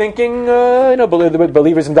their thinking,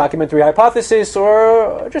 believers in documentary hypothesis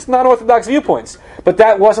or just non-orthodox viewpoints. But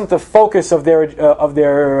that wasn't the focus of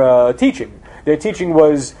their teaching. Their teaching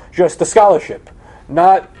was just the scholarship,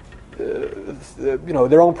 not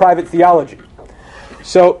their own private theology.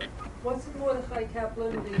 So, wasn't Mordechai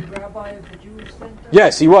Kaplan the rabbi of the Jewish Center?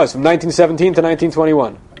 Yes, he was, from 1917 to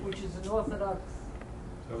 1921. Which is an Orthodox.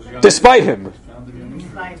 Despite him.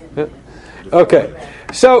 Yeah. Okay.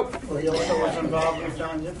 So. Well, he also was involved in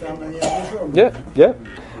founding the Israel. Yeah.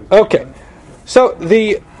 Okay. So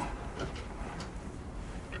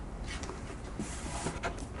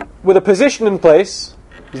with a position in place,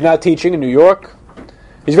 he's now teaching in New York.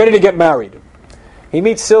 He's ready to get married. He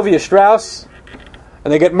meets Sylvia Strauss,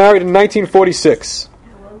 and they get married in 1946.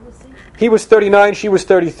 He was 39, she was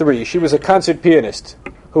 33. She was a concert pianist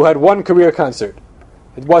who had one career concert.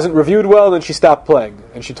 It wasn't reviewed well, and she stopped playing.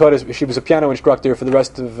 And she was a piano instructor for the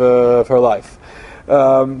rest of her life.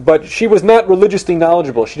 But she was not religiously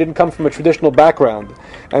knowledgeable. She didn't come from a traditional background.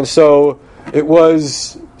 And so it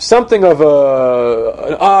was something of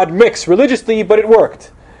an odd mix religiously, but it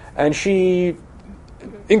worked. And she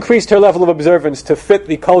increased her level of observance to fit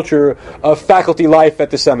the culture of faculty life at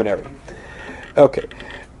the seminary. Okay.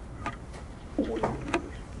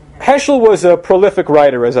 Heschel was a prolific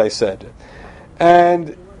writer, as I said.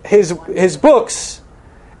 And his books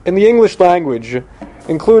in the English language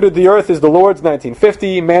included The Earth is the Lord's,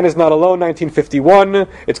 1950, Man is Not Alone, 1951,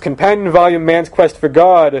 its companion volume, Man's Quest for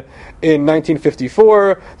God, in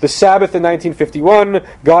 1954, The Sabbath in 1951,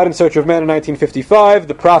 God in Search of Man in 1955,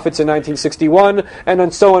 The Prophets in 1961,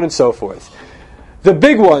 and so on and so forth. The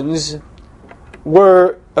big ones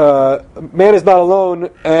were Man is Not Alone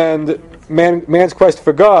and Man's Quest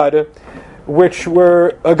for God, which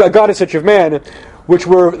were God in Search of Man, which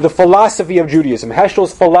were the philosophy of Judaism.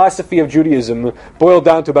 Heschel's philosophy of Judaism boiled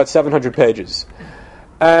down to about 700 pages.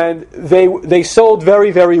 And they sold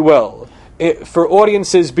very, very well for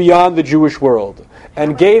audiences beyond the Jewish world,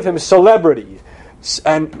 and gave him celebrity,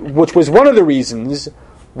 and which was one of the reasons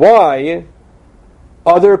why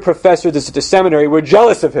other professors at the seminary were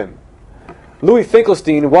jealous of him. Louis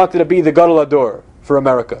Finkelstein wanted to be the Gadol Ador for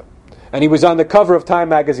America, and he was on the cover of Time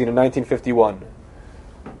magazine in 1951.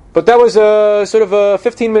 But that was a sort of a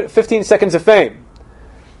 15 seconds of fame.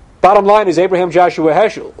 Bottom line is Abraham Joshua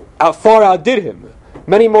Heschel far outdid him.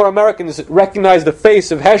 Many more Americans recognize the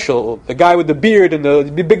face of Heschel, the guy with the beard and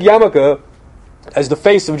the big yarmulke, as the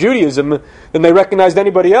face of Judaism than they recognized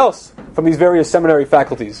anybody else from these various seminary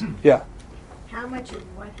faculties. Yeah. How much of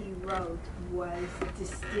what he wrote was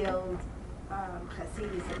distilled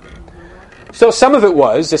Hasidism? So some of it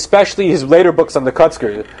was, especially his later books on the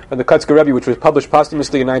Kutzker, and the Kutzker Rebbe, which was published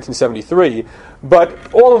posthumously in 1973. But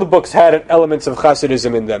all of the books had elements of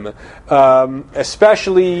Hasidism in them.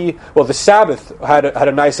 Especially, well, the Sabbath had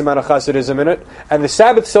a nice amount of Hasidism in it, and the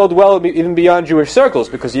Sabbath sold well even beyond Jewish circles,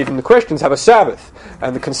 because even the Christians have a Sabbath,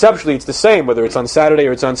 and conceptually it's the same, whether it's on Saturday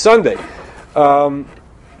or it's on Sunday.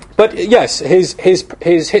 But yes, his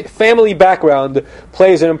family background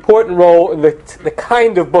plays an important role in the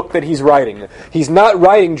kind of book that he's writing. He's not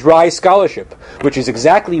writing dry scholarship, which is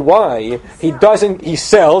exactly why he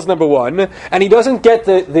sells, number one, and he doesn't get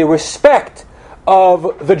the respect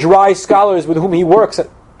of the dry scholars with whom he works at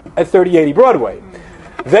 3080 Broadway.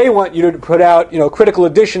 They want you to put out, critical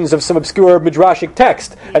editions of some obscure midrashic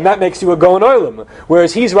text, and that makes you a Gaon Olam.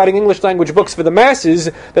 Whereas he's writing English language books for the masses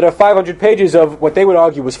that are 500 pages of what they would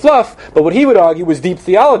argue was fluff, but what he would argue was deep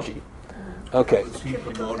theology. Okay. Was he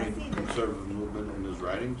promoting the conservative movement in his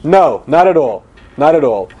writings? No, not at all. Not at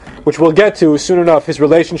all. Which we'll get to soon enough, his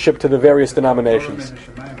relationship to the various denominations.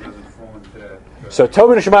 So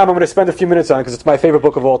Tobin and Shemaim I'm going to spend a few minutes on because it's my favorite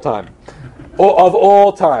book of all time. Of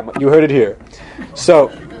all time. You heard it here. So,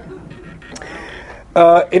 in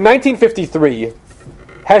 1953,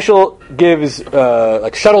 Heschel gives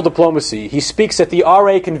shuttle diplomacy. He speaks at the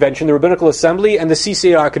RA convention, the Rabbinical Assembly, and the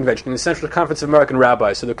CCAR convention, the Central Conference of American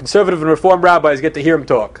Rabbis. So the conservative and reform rabbis get to hear him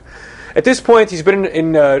talk. At this point, he's been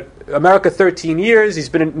in America 13 years. He's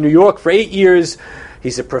been in New York for 8 years.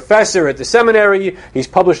 He's a professor at the seminary. He's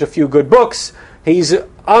published a few good books. He's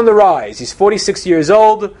on the rise. He's 46 years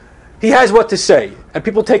old. He has what to say, and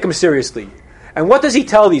people take him seriously. And what does he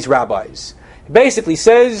tell these rabbis? He basically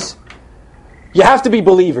says, you have to be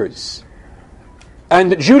believers.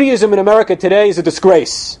 And Judaism in America today is a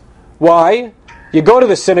disgrace. Why? You go to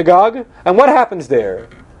the synagogue, and what happens there?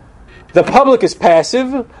 The public is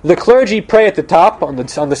passive, the clergy pray at the top on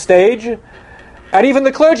the stage, and even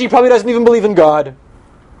the clergy probably doesn't even believe in God.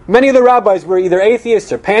 Many of the rabbis were either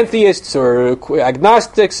atheists or pantheists or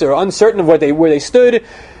agnostics or uncertain of where they stood.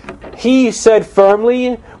 He said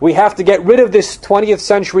firmly, we have to get rid of this 20th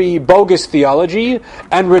century bogus theology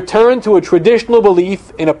and return to a traditional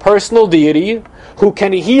belief in a personal deity who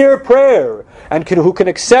can hear prayer and who can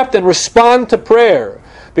accept and respond to prayer.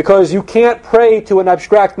 Because you can't pray to an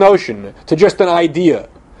abstract notion, to just an idea.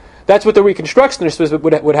 That's what the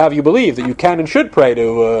Reconstructionists would have you believe, that you can and should pray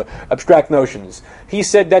to abstract notions. He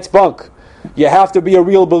said that's bunk. You have to be a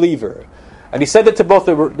real believer. And he said that to both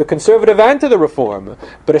the conservative and to the reform.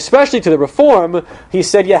 But especially to the reform, he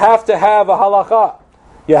said you have to have a halakha.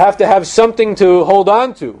 You have to have something to hold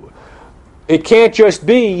on to. It can't just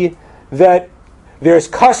be that there's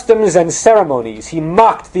customs and ceremonies. He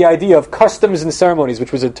mocked the idea of customs and ceremonies,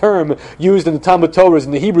 which was a term used in the Talmud Torahs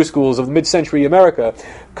in the Hebrew schools of mid-century America.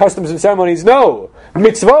 Customs and ceremonies, no.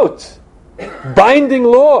 Mitzvot. Binding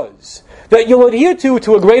laws that you'll adhere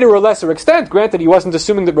to a greater or lesser extent. Granted, he wasn't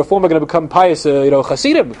assuming that reform are going to become pious,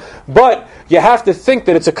 Hasidim. But you have to think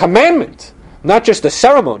that it's a commandment, not just a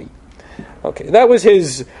ceremony. Okay, that was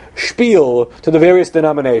his spiel to the various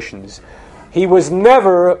denominations. He was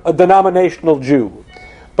never a denominational Jew.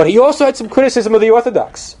 But he also had some criticism of the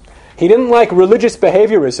Orthodox. He didn't like religious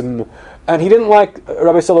behaviorism, and he didn't like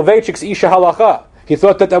Rabbi Soloveitchik's Isha Halacha. He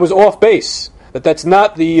thought that was off base. That's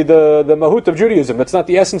not the mahut of Judaism. That's not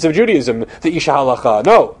the essence of Judaism, the Isha Halacha.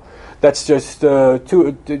 No. That's just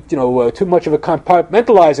too much of a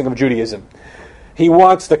compartmentalizing of Judaism. He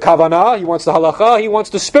wants the kavanah, he wants the halacha, he wants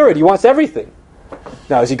the spirit, he wants everything.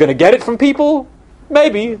 Now, is he going to get it from people?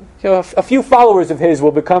 Maybe. A few followers of his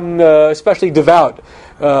will become especially devout.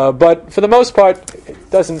 But for the most part, it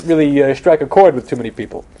doesn't really strike a chord with too many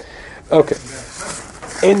people. Okay.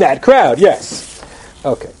 In that crowd, yes.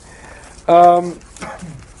 Okay. We're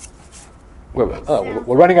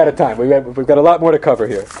running out of time. We've got a lot more to cover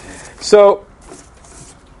here. So,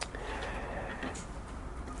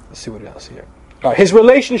 let's see what else here. His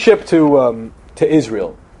relationship to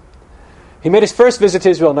Israel. He made his first visit to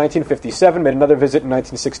Israel in 1957, made another visit in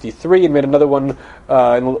 1963, and made another one in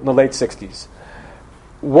the late 60s.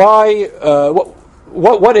 Why?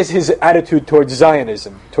 what is his attitude towards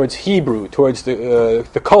Zionism, towards Hebrew, towards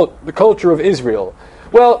the culture of Israel?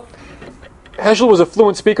 Well, Heschel was a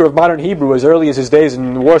fluent speaker of modern Hebrew as early as his days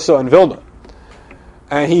in Warsaw and Vilna.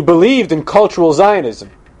 And he believed in cultural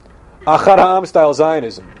Zionism, Achad Ha'am style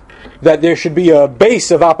Zionism, that there should be a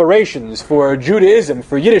base of operations for Judaism,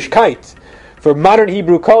 for Yiddishkeit, for modern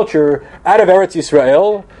Hebrew culture out of Eretz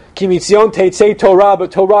Yisrael, Ki mitzion teitzei Torah,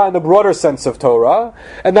 but Torah in the broader sense of Torah,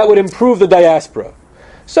 and that would improve the diaspora.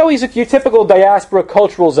 So he's your typical diaspora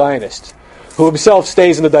cultural Zionist, who himself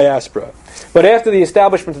stays in the diaspora. But after the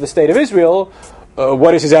establishment of the State of Israel,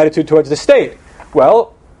 what is his attitude towards the state?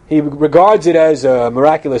 Well, he regards it as a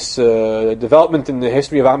miraculous development in the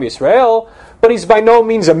history of Am Yisrael, but he's by no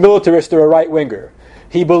means a militarist or a right-winger.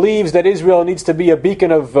 He believes that Israel needs to be a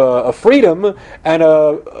beacon of freedom and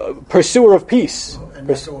a pursuer of peace. An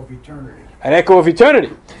echo of eternity. An echo of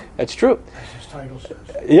eternity. That's true. As his title says.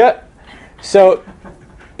 Yeah. So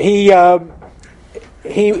he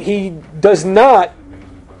does not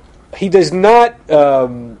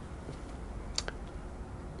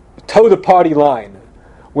toe the party line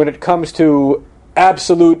when it comes to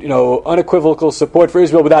absolute, unequivocal support for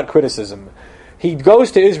Israel without criticism. He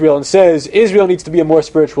goes to Israel and says Israel needs to be a more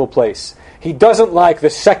spiritual place. He doesn't like the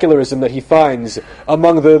secularism that he finds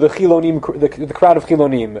among the Chilonim, the crowd of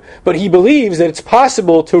Chilonim. But he believes that it's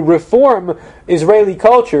possible to reform Israeli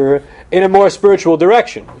culture in a more spiritual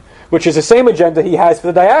direction, which is the same agenda he has for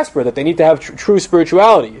the diaspora, that they need to have true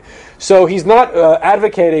spirituality. So he's not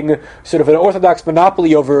advocating sort of an orthodox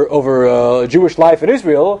monopoly over Jewish life in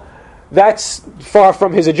Israel. That's far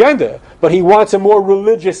from his agenda. But he wants a more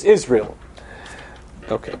religious Israel.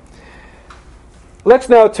 Okay. Let's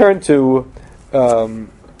now turn to Torah Min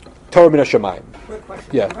HaShamayim. Quick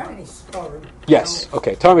question. Yeah. Do you have any story? Yes.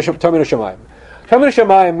 Okay. Torah Min HaShamayim. Torah Min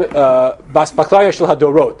HaShamayim, Bas Baklaya Shel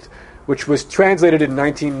HaDorot, which was translated in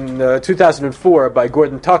 2004 by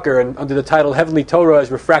Gordon Tucker and under the title Heavenly Torah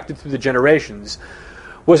as Refracted Through the Generations,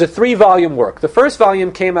 was a 3-volume work. The first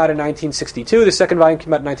volume came out in 1962, the second volume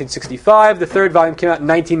came out in 1965, the third volume came out in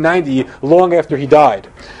 1990, long after he died.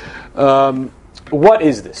 What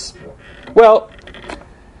is this? Well,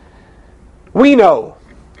 we know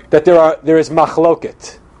that there is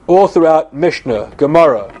machloket all throughout Mishnah,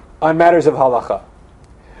 Gemara, on matters of halacha.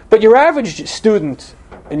 But your average student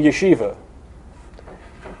in yeshiva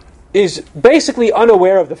is basically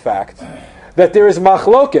unaware of the fact that there is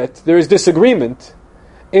machloket, there is disagreement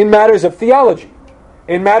in matters of theology,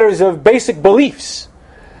 in matters of basic beliefs,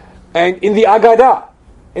 and in the Agadah,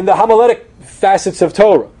 in the homiletic facets of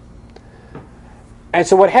Torah. And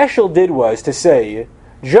so what Heschel did was to say,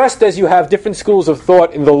 just as you have different schools of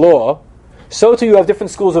thought in the law, so too you have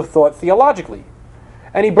different schools of thought theologically.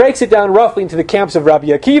 And he breaks it down roughly into the camps of Rabbi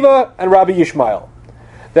Akiva and Rabbi Yishmael.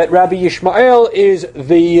 That Rabbi Yishmael is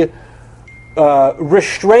the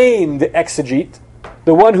restrained exegete,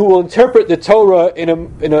 the one who will interpret the Torah in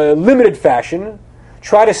a limited fashion,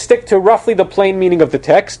 try to stick to roughly the plain meaning of the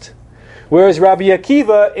text, whereas Rabbi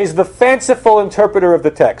Akiva is the fanciful interpreter of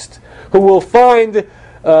the text, who will find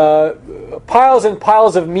piles and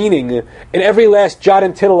piles of meaning in every last jot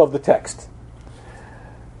and tittle of the text.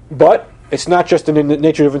 But it's not just in the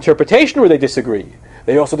nature of interpretation where they disagree.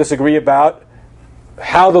 They also disagree about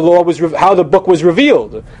how the book was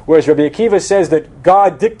revealed. Whereas Rabbi Akiva says that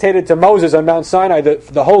God dictated to Moses on Mount Sinai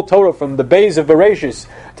the whole Torah from the Beis of Bereshis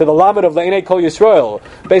to the Lamed of Le'enei Kol Yisrael.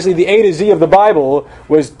 Basically, the A to Z of the Bible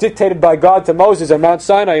was dictated by God to Moses on Mount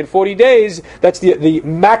Sinai in 40 days. That's the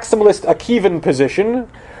maximalist Akivan position.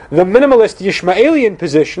 The minimalist Yishmaelian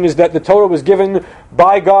position is that the Torah was given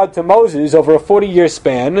by God to Moses over a 40-year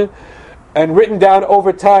span and written down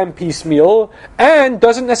over time piecemeal, and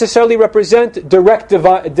doesn't necessarily represent direct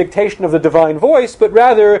dictation of the divine voice, but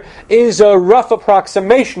rather is a rough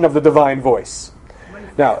approximation of the divine voice.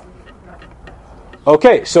 Now,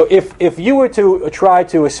 okay, so if you were to try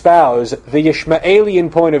to espouse the Yishmaelian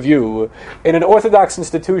point of view in an Orthodox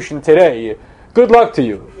institution today, good luck to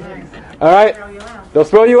you. All right? They'll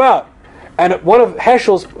throw you out. And one of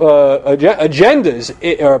Heschel's agendas,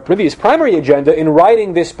 or maybe his primary agenda in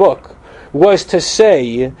writing this book, was to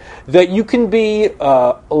say that you can be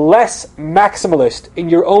less maximalist in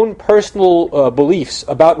your own personal beliefs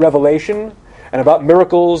about revelation and about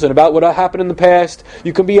miracles and about what happened in the past.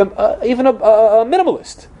 You can be even a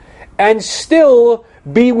minimalist and still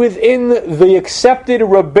be within the accepted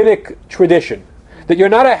rabbinic tradition. That you're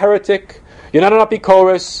not a heretic, you're not an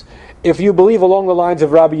apikoros, if you believe along the lines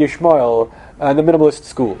of Rabbi Yishmael and the minimalist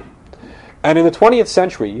school. And in the 20th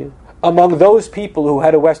century, among those people who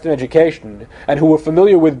had a Western education and who were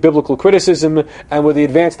familiar with biblical criticism and with the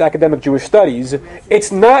advanced academic Jewish studies,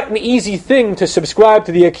 it's not an easy thing to subscribe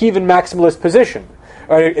to the Akivan maximalist position.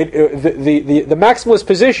 The maximalist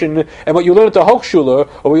position and what you learn at the Hochschule,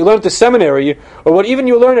 or what you learn at the seminary, or what even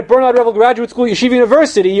you learn at Bernard Revel Graduate School, Yeshiva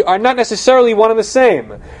University, are not necessarily one and the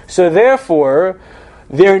same. So therefore,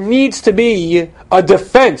 there needs to be a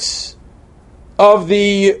defense of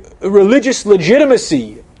the religious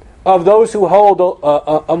legitimacy of those who hold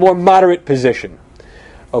a more moderate position.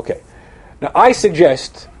 Okay. Now I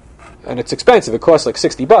suggest, and it's expensive, it costs like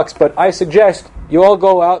 $60, but I suggest you all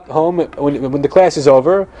go out home when the class is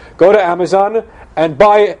over, go to Amazon and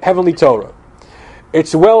buy Heavenly Torah.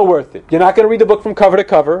 It's well worth it. You're not going to read the book from cover to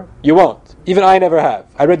cover. You won't. Even I never have.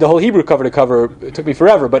 I read the whole Hebrew cover to cover. It took me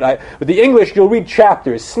forever. But with the English, you'll read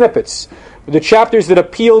chapters, snippets, the chapters that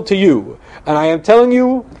appeal to you. And I am telling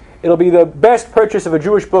you, it'll be the best purchase of a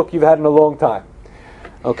Jewish book you've had in a long time.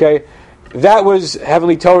 Okay? That was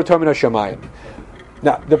Heavenly Torah, Torah Min HaShamayim.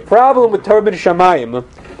 Now, the problem with Torah Min HaShamayim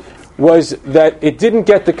was that it didn't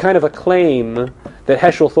get the kind of acclaim that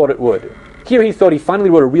Heschel thought it would. Here he thought he finally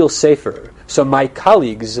wrote a real sefer. So my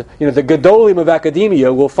colleagues, the Gedolim of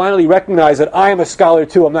academia, will finally recognize that I am a scholar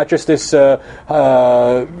too. I'm not just this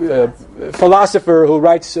philosopher who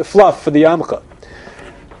writes fluff for the Amcha.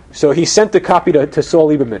 So he sent the copy to Saul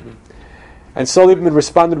Lieberman. And Saul Lieberman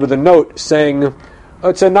responded with a note saying,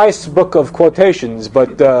 it's a nice book of quotations,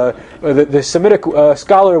 but the Semitic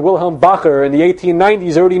scholar Wilhelm Bacher in the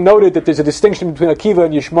 1890s already noted that there's a distinction between Akiva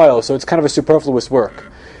and Yishmael, so it's kind of a superfluous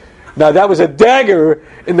work. Now that was a dagger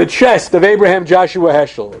in the chest of Abraham Joshua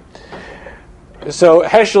Heschel. So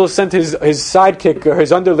Heschel sent his sidekick, or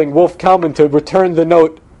his underling, Wolf Kalman, to return the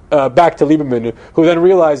note back to Lieberman, who then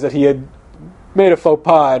realized that he had made a faux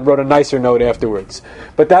pas and wrote a nicer note afterwards.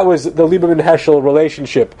 But that was the Lieberman-Heschel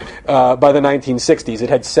relationship by the 1960s. It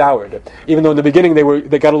had soured. Even though in the beginning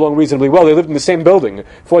they got along reasonably well. They lived in the same building,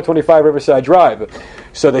 425 Riverside Drive.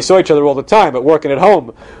 So they saw each other all the time, at work and at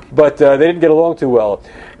home. But they didn't get along too well.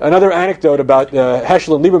 Another anecdote about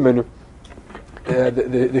Heschel and Lieberman,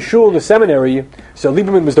 the shul, the seminary, so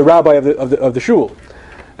Lieberman was the rabbi of the shul.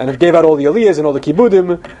 And it gave out all the aliyahs and all the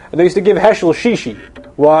kibbudim, and they used to give Heschel shishi.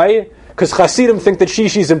 Why? Because Hasidim think that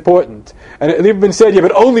shishi is important. And Lieberman said, yeah,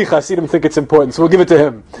 but only Hasidim think it's important, so we'll give it to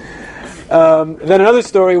him. Then another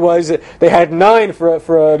story was, they had 9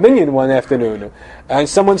 for a minyan one afternoon. And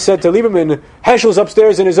someone said to Lieberman, Heschel's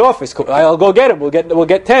upstairs in his office. I'll go get him. We'll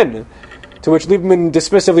get 10. To which Lieberman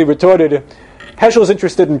dismissively retorted, Heschel's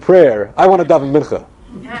interested in prayer. I want to daven mincha.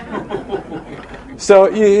 So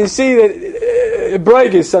you see that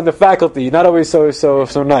Bruegis on the faculty, not always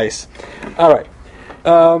so nice. All right.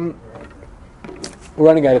 We're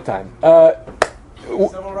running out of time.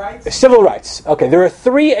 Civil rights? Civil rights. Okay, there are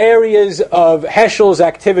 3 areas of Heschel's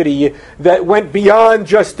activity that went beyond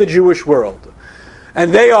just the Jewish world.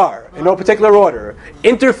 And they are, in no particular order,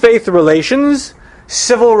 interfaith relations,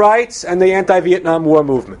 civil rights, and the anti-Vietnam War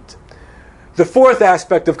movement. The 4th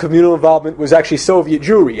aspect of communal involvement was actually Soviet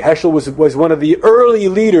Jewry. Heschel was one of the early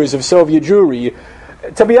leaders of Soviet Jewry.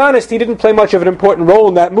 To be honest, he didn't play much of an important role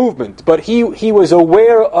in that movement, but he was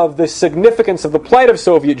aware of the significance of the plight of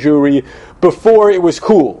Soviet Jewry before it was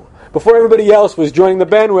cool. Before everybody else was joining the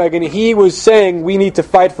bandwagon, he was saying we need to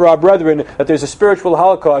fight for our brethren, that there's a spiritual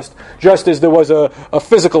Holocaust just as there was a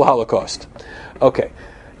physical Holocaust. Okay,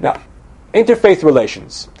 now, interfaith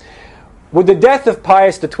relations. With the death of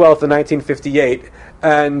Pius XII in 1958,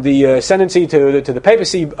 and the ascendancy to the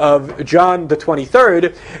papacy of John the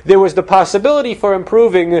 23rd, there was the possibility for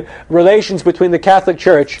improving relations between the Catholic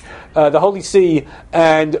Church, the Holy See,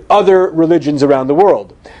 and other religions around the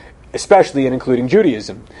world, especially and including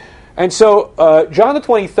Judaism. And so John the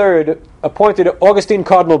 23rd appointed Augustine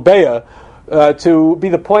Cardinal Bea to be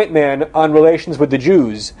the point man on relations with the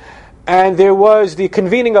Jews. And there was the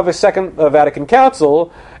convening of a Second Vatican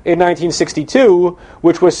Council in 1962,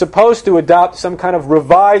 which was supposed to adopt some kind of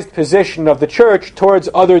revised position of the Church towards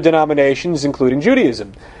other denominations, including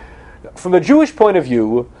Judaism. From the Jewish point of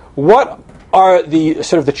view, what are the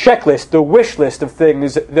sort of the checklist, the wish list of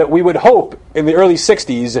things that we would hope in the early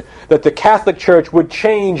 60s that the Catholic Church would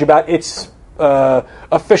change about its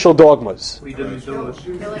official dogmas? We didn't do it.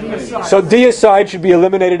 So deicide should be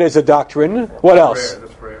eliminated as a doctrine. What else?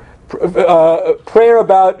 Prayer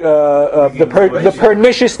about the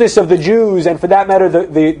perniciousness of the Jews, and for that matter,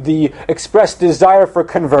 the expressed desire for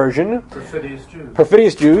conversion.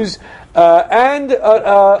 Perfidious Jews. And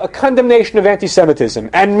a condemnation of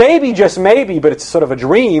anti-Semitism. And maybe, just maybe, but it's sort of a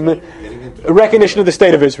dream, recognition of the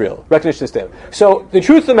State of Israel. Recognition of the state. So the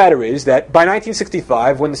truth of the matter is that by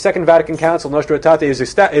 1965, when the Second Vatican Council, Nostra Aetate,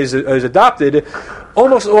 is adopted,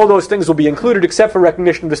 almost all those things will be included except for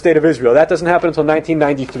recognition of the State of Israel. That doesn't happen until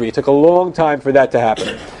 1993. It took a long time for that to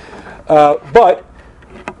happen. But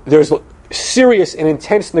there's serious and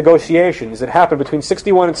intense negotiations that happened between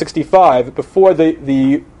 61 and 65 before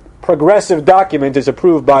the progressive document is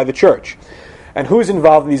approved by the Church. And who's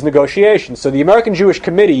involved in these negotiations? So the American Jewish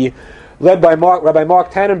Committee, led by Rabbi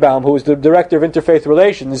Mark Tannenbaum, who was the director of interfaith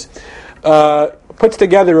relations, puts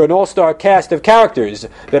together an all-star cast of characters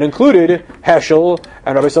that included Heschel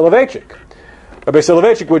and Rabbi Soloveitchik. Rabbi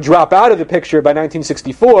Soloveitchik would drop out of the picture by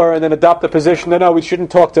 1964 and then adopt the position that no, we shouldn't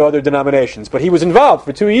talk to other denominations. But he was involved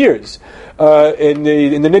for 2 years in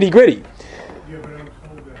the nitty-gritty. Yeah, but I'm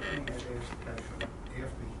told that he had asked Heschel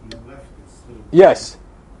after he left it still. Yes.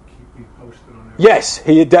 Keep me posted on that. Yes,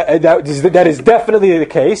 that is definitely the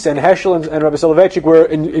case, and Heschel and Rabbi Soloveitchik were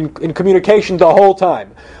in communication the whole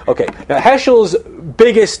time. Okay, now Heschel's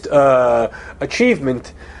biggest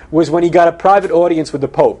achievement was when he got a private audience with the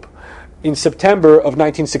Pope in September of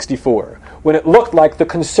 1964, when it looked like the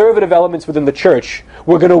conservative elements within the Church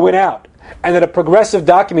were going to win out, and that a progressive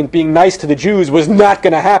document being nice to the Jews was not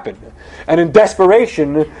going to happen. And in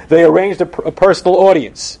desperation, they arranged a personal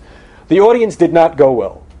audience. The audience did not go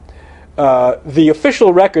well. The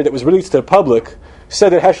official record that was released to the public said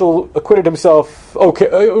that Heschel acquitted himself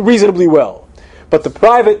reasonably well. But the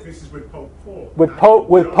private... This is with Pope Paul.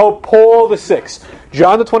 With Pope Paul VI.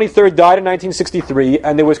 John the 23rd died in 1963,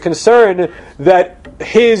 and there was concern that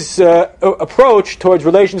his approach towards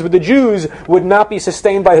relations with the Jews would not be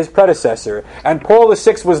sustained by his predecessor. And Paul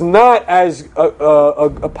VI was not as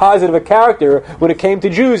a positive a character when it came to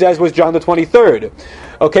Jews as was John the 23rd.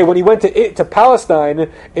 Okay, when he went to Palestine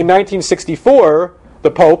in 1964,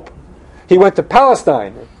 the Pope, he went to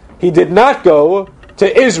Palestine. He did not go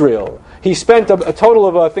to Israel. He spent a total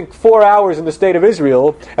of, I think, 4 hours in the state of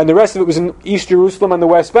Israel, and the rest of it was in East Jerusalem and the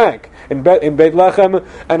West Bank, in Beit Lechem,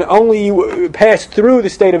 and only passed through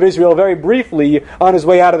the state of Israel very briefly on his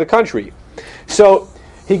way out of the country. So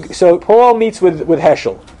Paul meets with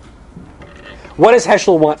Heschel. What does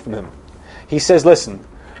Heschel want from him? He says, listen,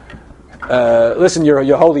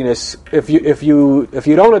 Your Holiness, if you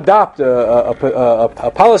don't adopt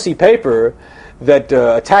a policy paper that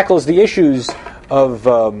tackles the issues of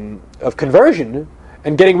conversion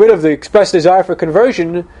and getting rid of the expressed desire for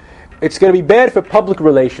conversion, it's going to be bad for public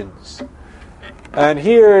relations. And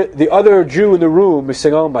here, the other Jew in the room is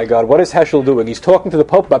saying, "Oh my God, what is Heschel doing? He's talking to the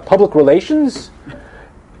Pope about public relations."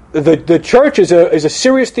 The church is a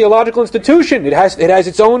serious theological institution. It has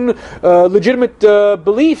its own legitimate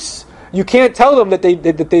beliefs. You can't tell them that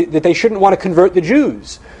they shouldn't want to convert the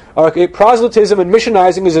Jews. Proselytism and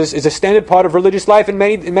missionizing is a standard part of religious life in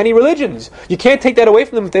many religions. You can't take that away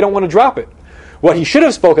from them if they don't want to drop it. What he should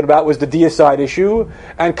have spoken about was the deicide issue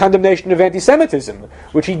and condemnation of anti-Semitism,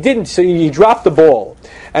 which he didn't, so he dropped the ball.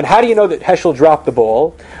 And how do you know that Heschel dropped the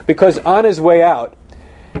ball? Because on his way out,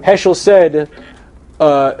 Heschel said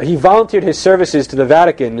he volunteered his services to the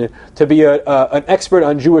Vatican to be an expert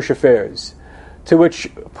on Jewish affairs. To which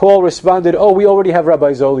Paul responded, "Oh, we already have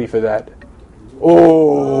Rabbi Zoli for that."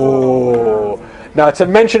 Oh! Now, to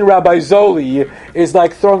mention Rabbi Zoli is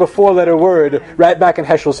like throwing a four-letter word right back in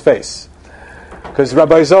Heschel's face. Because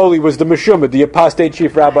Rabbi Zoli was the Meshumad, the apostate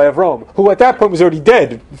chief rabbi of Rome, who at that point was already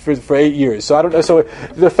dead for 8 years. So I don't know. So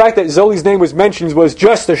the fact that Zoli's name was mentioned was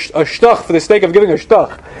just a shtuch for the sake of giving a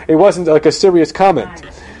shtuch. It wasn't like a serious comment.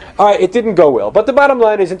 All right, it didn't go well. But the bottom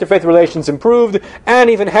line is interfaith relations improved, and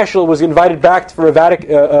even Heschel was invited back for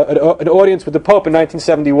an audience with the Pope in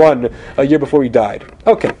 1971, a year before he died.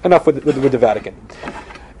 Okay, enough with the Vatican.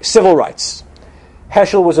 Civil rights.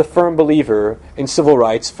 Heschel was a firm believer in civil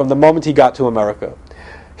rights from the moment he got to America.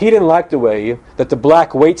 He didn't like the way that the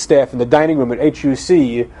black waitstaff in the dining room at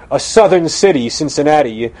HUC, a southern city,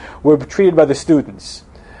 Cincinnati, were treated by the students.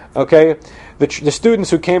 Okay? The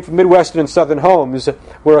students who came from Midwestern and Southern homes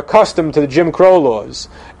were accustomed to the Jim Crow laws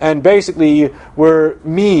and basically were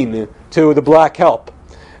mean to the black help.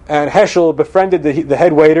 And Heschel befriended the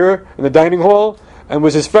head waiter in the dining hall and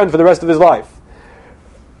was his friend for the rest of his life.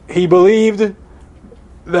 He believed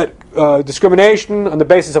that discrimination on the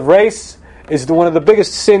basis of race is one of the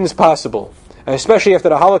biggest sins possible. And especially after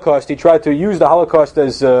the Holocaust, he tried to use the Holocaust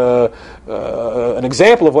as an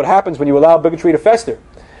example of what happens when you allow bigotry to fester.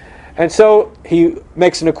 And so he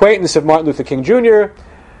makes an acquaintance of Martin Luther King Jr.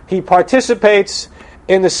 He participates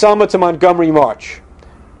in the Selma to Montgomery March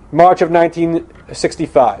of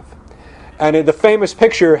 1965. And the famous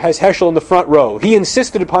picture has Heschel in the front row. He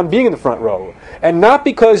insisted upon being in the front row. And not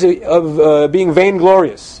because of being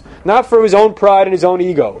vainglorious, not for his own pride and his own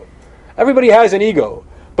ego. Everybody has an ego,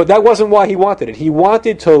 but that wasn't why he wanted it. He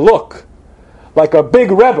wanted to look like a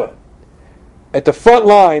big Rebbe at the front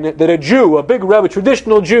line, that a Jew, a big Rebbe,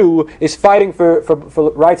 traditional Jew, is fighting for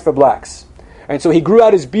rights for blacks. And so he grew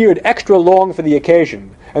out his beard extra long for the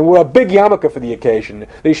occasion, and wore a big yarmulke for the occasion,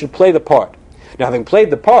 that he should play the part. Now, having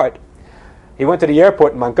played the part, he went to the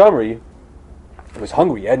airport in Montgomery. He was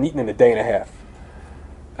hungry. He hadn't eaten in a day and a half.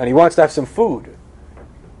 And he wants to have some food.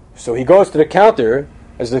 So he goes to the counter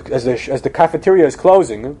as the cafeteria is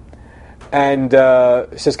closing, and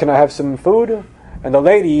says, "Can I have some food?" And the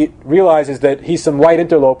lady realizes that he's some white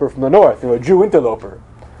interloper from the north, a Jew interloper.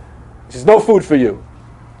 She says, "No food for you.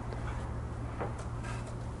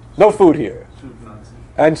 No food here."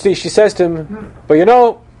 And she says to him, "But you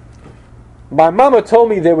know, my mama told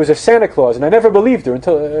me there was a Santa Claus, and I never believed her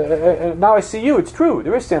until now I see you. It's true.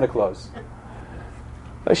 There is Santa Claus."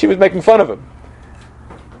 She was making fun of him.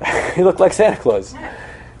 He looked like Santa Claus.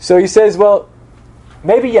 So he says, "Well,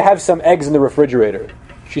 maybe you have some eggs in the refrigerator."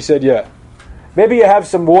 She said, "Yeah." "Maybe you have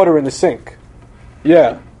some water in the sink."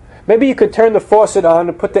 "Yeah." "Maybe you could turn the faucet on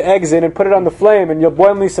and put the eggs in and put it on the flame, and you'll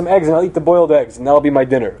boil me some eggs, and I'll eat the boiled eggs, and that'll be my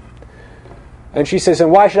dinner." And she says,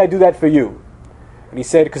 "And why should I do that for you?" And he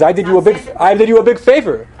said, "Because I did you a big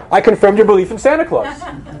favor. I confirmed your belief in Santa Claus."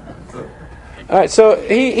 All right, so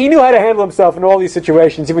he knew how to handle himself in all these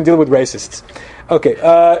situations, even dealing with racists. Okay,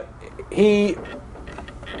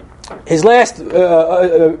 his last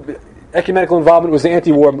ecumenical involvement was the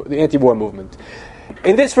anti-war movement.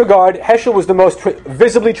 In this regard, Heschel was the most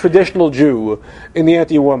visibly traditional Jew in the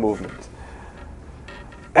anti-war movement.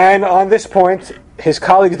 And on this point, his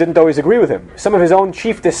colleagues didn't always agree with him. Some of his own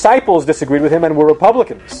chief disciples disagreed with him and were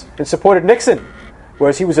Republicans and supported Nixon,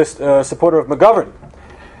 whereas he was a supporter of McGovern.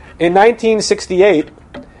 In 1968,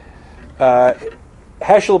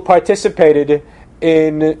 Heschel participated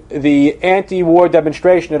in the anti-war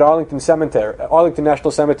demonstration at Arlington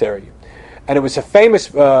National Cemetery. And it was a famous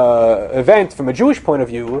event from a Jewish point of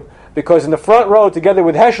view, because in the front row, together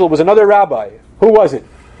with Heschel, was another rabbi. Who was it?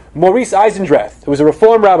 Maurice Eisendrath, who was a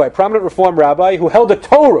Reform rabbi, prominent Reform rabbi, who held a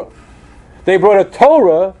Torah. They brought a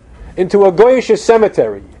Torah into a Goyish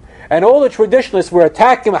cemetery. And all the traditionalists were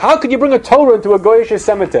attacking him. How could you bring a Torah into a Goyish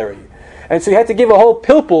cemetery? And so he had to give a whole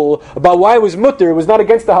pilpul about why it was mutter. It was not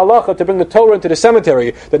against the halacha to bring the Torah into the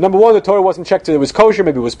cemetery. That number one, the Torah wasn't checked that it was kosher,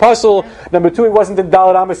 maybe it was puzzle. Number two, it wasn't in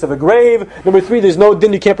Dalet Amos of a grave. Number three, there's no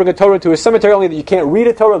din, you can't bring a Torah into a cemetery, only that you can't read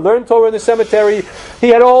a Torah, learn Torah in the cemetery. He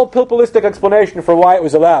had all pilpulistic explanation for why it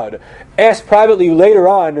was allowed. Asked privately later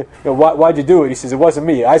on, why'd you do it? He says, "It wasn't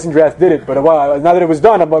me. Eisendrath did it, but now that it was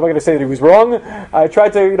done, I'm not going to say that he was wrong. I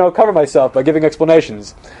tried to cover myself by giving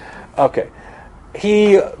explanations." Okay.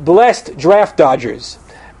 He blessed draft dodgers,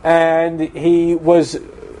 and he was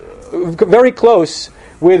very close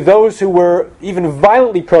with those who were even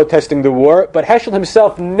violently protesting the war, but Heschel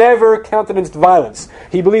himself never countenanced violence.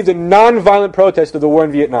 He believed in non-violent protest of the war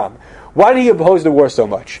in Vietnam. Why did he oppose the war so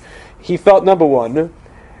much? He felt, number one,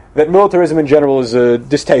 that militarism in general is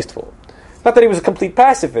distasteful. Not that he was a complete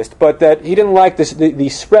pacifist, but that he didn't like the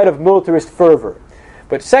spread of militarist fervor.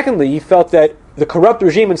 But secondly, he felt that the corrupt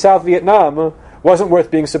regime in South Vietnam wasn't worth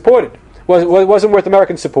being supported, wasn't worth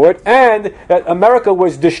American support, and that America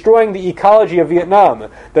was destroying the ecology of Vietnam,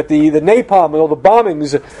 that the napalm and all the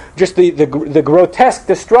bombings, just the grotesque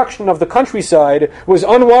destruction of the countryside was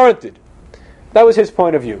unwarranted. That was his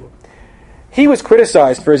point of view. He was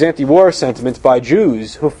criticized for his anti-war sentiments by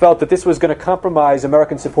Jews who felt that this was going to compromise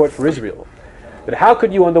American support for Israel. That how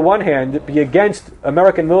could you, on the one hand, be against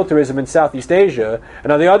American militarism in Southeast Asia,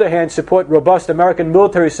 and on the other hand, support robust American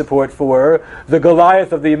military support for the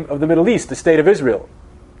Goliath of the Middle East, the State of Israel?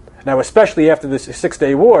 Now, especially after the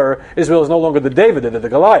Six-Day War, Israel is no longer the David, they're the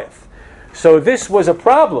Goliath. So this was a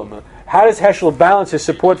problem. How does Heschel balance his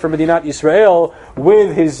support for Medinat Yisrael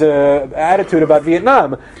with his attitude about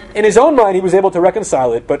Vietnam? In his own mind, he was able to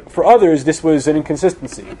reconcile it, but for others, this was an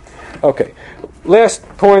inconsistency. Okay, last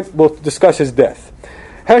point, we'll discuss his death.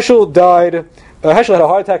 Heschel died. Heschel had a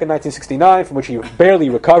heart attack in 1969, from which he barely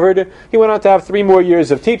recovered. He went on to have 3 more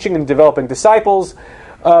years of teaching and developing disciples,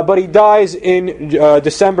 but he dies in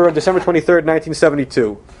December 23rd,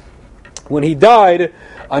 1972. When he died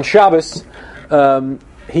on Shabbos,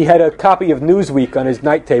 he had a copy of Newsweek on his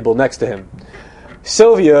night table next to him.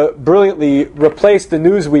 Sylvia brilliantly replaced the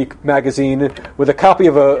Newsweek magazine with a copy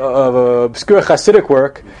of a obscure Hasidic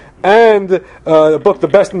work and a book, The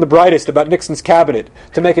Best and the Brightest, about Nixon's cabinet,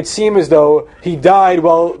 to make it seem as though he died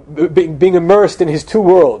while being immersed in his two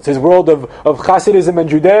worlds, his world of Hasidism and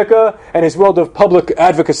Judaica, and his world of public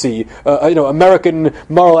advocacy, American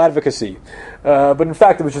moral advocacy. But in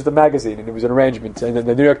fact, it was just a magazine, and it was an arrangement, and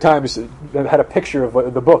the New York Times had a picture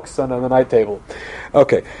of the books on the night table.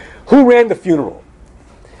 Okay, who ran the funeral?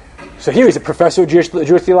 So here he's a professor of Jewish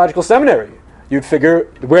Theological Seminary. You'd figure,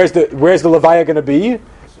 where's the Levaya going to be?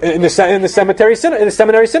 In the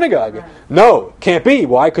seminary synagogue. No, can't be.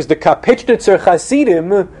 Why? Because the Kapitchnitzer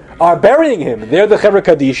Hasidim are burying him. They're the Chevra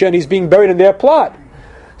Kadisha, and he's being buried in their plot.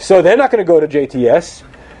 So they're not going to go to JTS.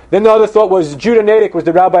 Then the other thought was Judah Natick was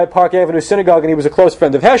the rabbi at Park Avenue Synagogue, and he was a close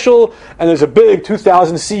friend of Heschel. And there's a big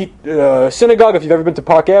 2,000-seat synagogue. If you've ever been to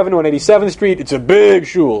Park Avenue on 87th Street, it's a big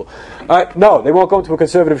shul. No, they won't go into a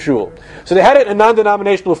conservative shul. So they had it in a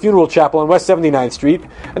non-denominational funeral chapel on West 79th Street,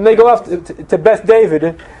 and they go off to Beth David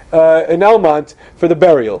in Elmont for the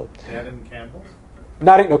burial. That in Campbell's?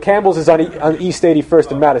 Campbell's is on East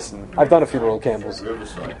 81st in Madison. I've done a funeral in Campbell's.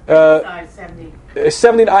 Riverside.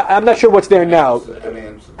 70. I'm not sure what's there now.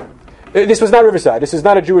 This was not Riverside. This is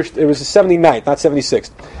not a Jewish. It was 79th, not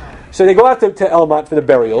 76th. So they go out to Elmont for the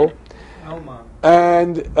burial,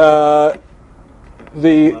 and the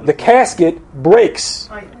casket breaks.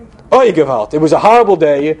 Oh, Gewalt! It was a horrible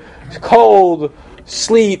day. Cold,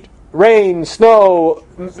 sleet, rain, snow,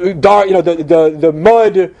 dark. The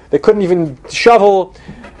mud. They couldn't even shovel.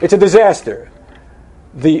 It's a disaster.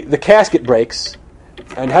 The casket breaks,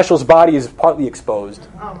 and Heschel's body is partly exposed.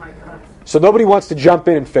 Oh my God. So nobody wants to jump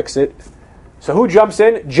in and fix it. So who jumps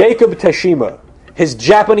in? Jacob Teshima, his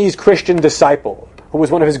Japanese Christian disciple, who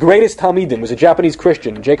was one of his greatest Talmidim, was a Japanese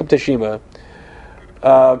Christian. Jacob Teshima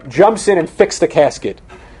jumps in and fixes the casket.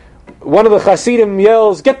 One of the Hasidim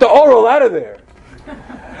yells, "Get the oral out of there!"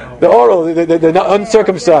 The oral, the not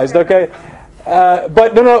uncircumcised. Okay,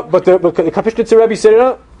 but the Kapitchnitzer Rebbe said,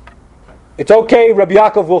 "No, it's okay. Rabbi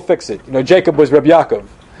Yaakov will fix it." Jacob was Rabbi Yaakov.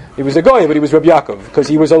 He was a goy, but he was Rabbi Yaakov because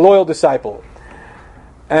he was a loyal disciple.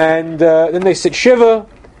 And then they sit Shiva,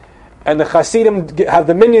 and the Hasidim have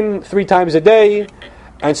the minyan 3 times a day.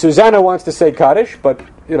 And Susanna wants to say Kaddish, but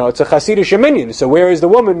it's a Hasidish minyan. So where is the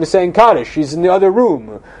woman saying Kaddish? She's in the other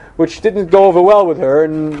room, which didn't go over well with her,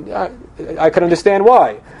 and I can understand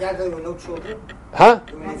why. Yeah, there were no children. Huh?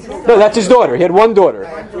 No, that's his daughter. He had one daughter.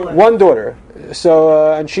 One daughter.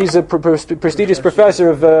 So, and she's a prestigious professor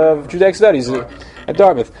of Judaic studies at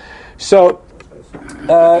Dartmouth. So,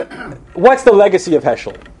 what's the legacy of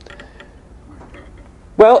Heschel?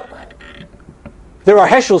 Well, there are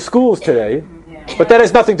Heschel schools today, but that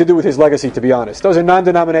has nothing to do with his legacy, to be honest. Those are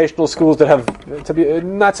non-denominational schools that have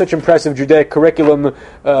not such impressive Judaic curriculum.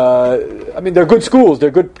 They're good schools,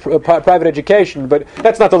 they're good private education, but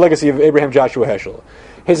that's not the legacy of Abraham Joshua Heschel.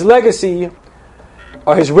 His legacy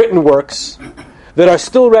are his written works that are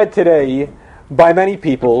still read today by many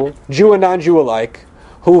people, Jew and non-Jew alike,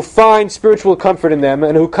 who find spiritual comfort in them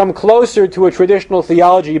and who come closer to a traditional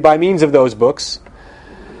theology by means of those books.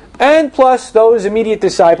 And plus those immediate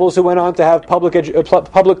disciples who went on to have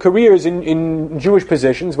public careers in Jewish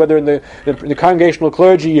positions, whether in the congregational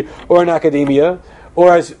clergy or in academia,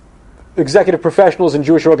 or as executive professionals in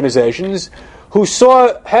Jewish organizations, who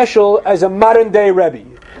saw Heschel as a modern-day Rebbe.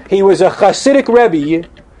 He was a Hasidic Rebbe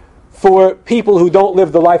for people who don't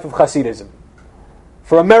live the life of Hasidism,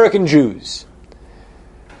 for American Jews.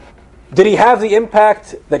 Did he have the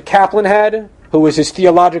impact that Kaplan had, who was his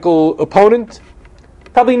theological opponent?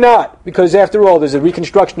 Probably not, because after all, there's a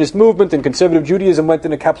Reconstructionist movement and conservative Judaism went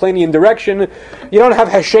in a Kaplanian direction. You don't have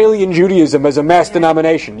Heschelian Judaism as a mass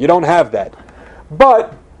denomination. You don't have that.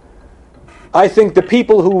 But I think the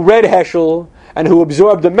people who read Heschel and who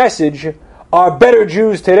absorbed the message are better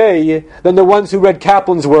Jews today than the ones who read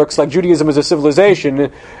Kaplan's works like Judaism as a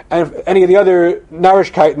Civilization and any of the other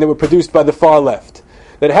Narishkeiten that were produced by the far left.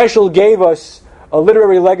 That Heschel gave us a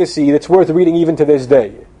literary legacy that's worth reading even to this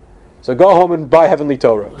day. So go home and buy Heavenly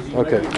Torah. Okay.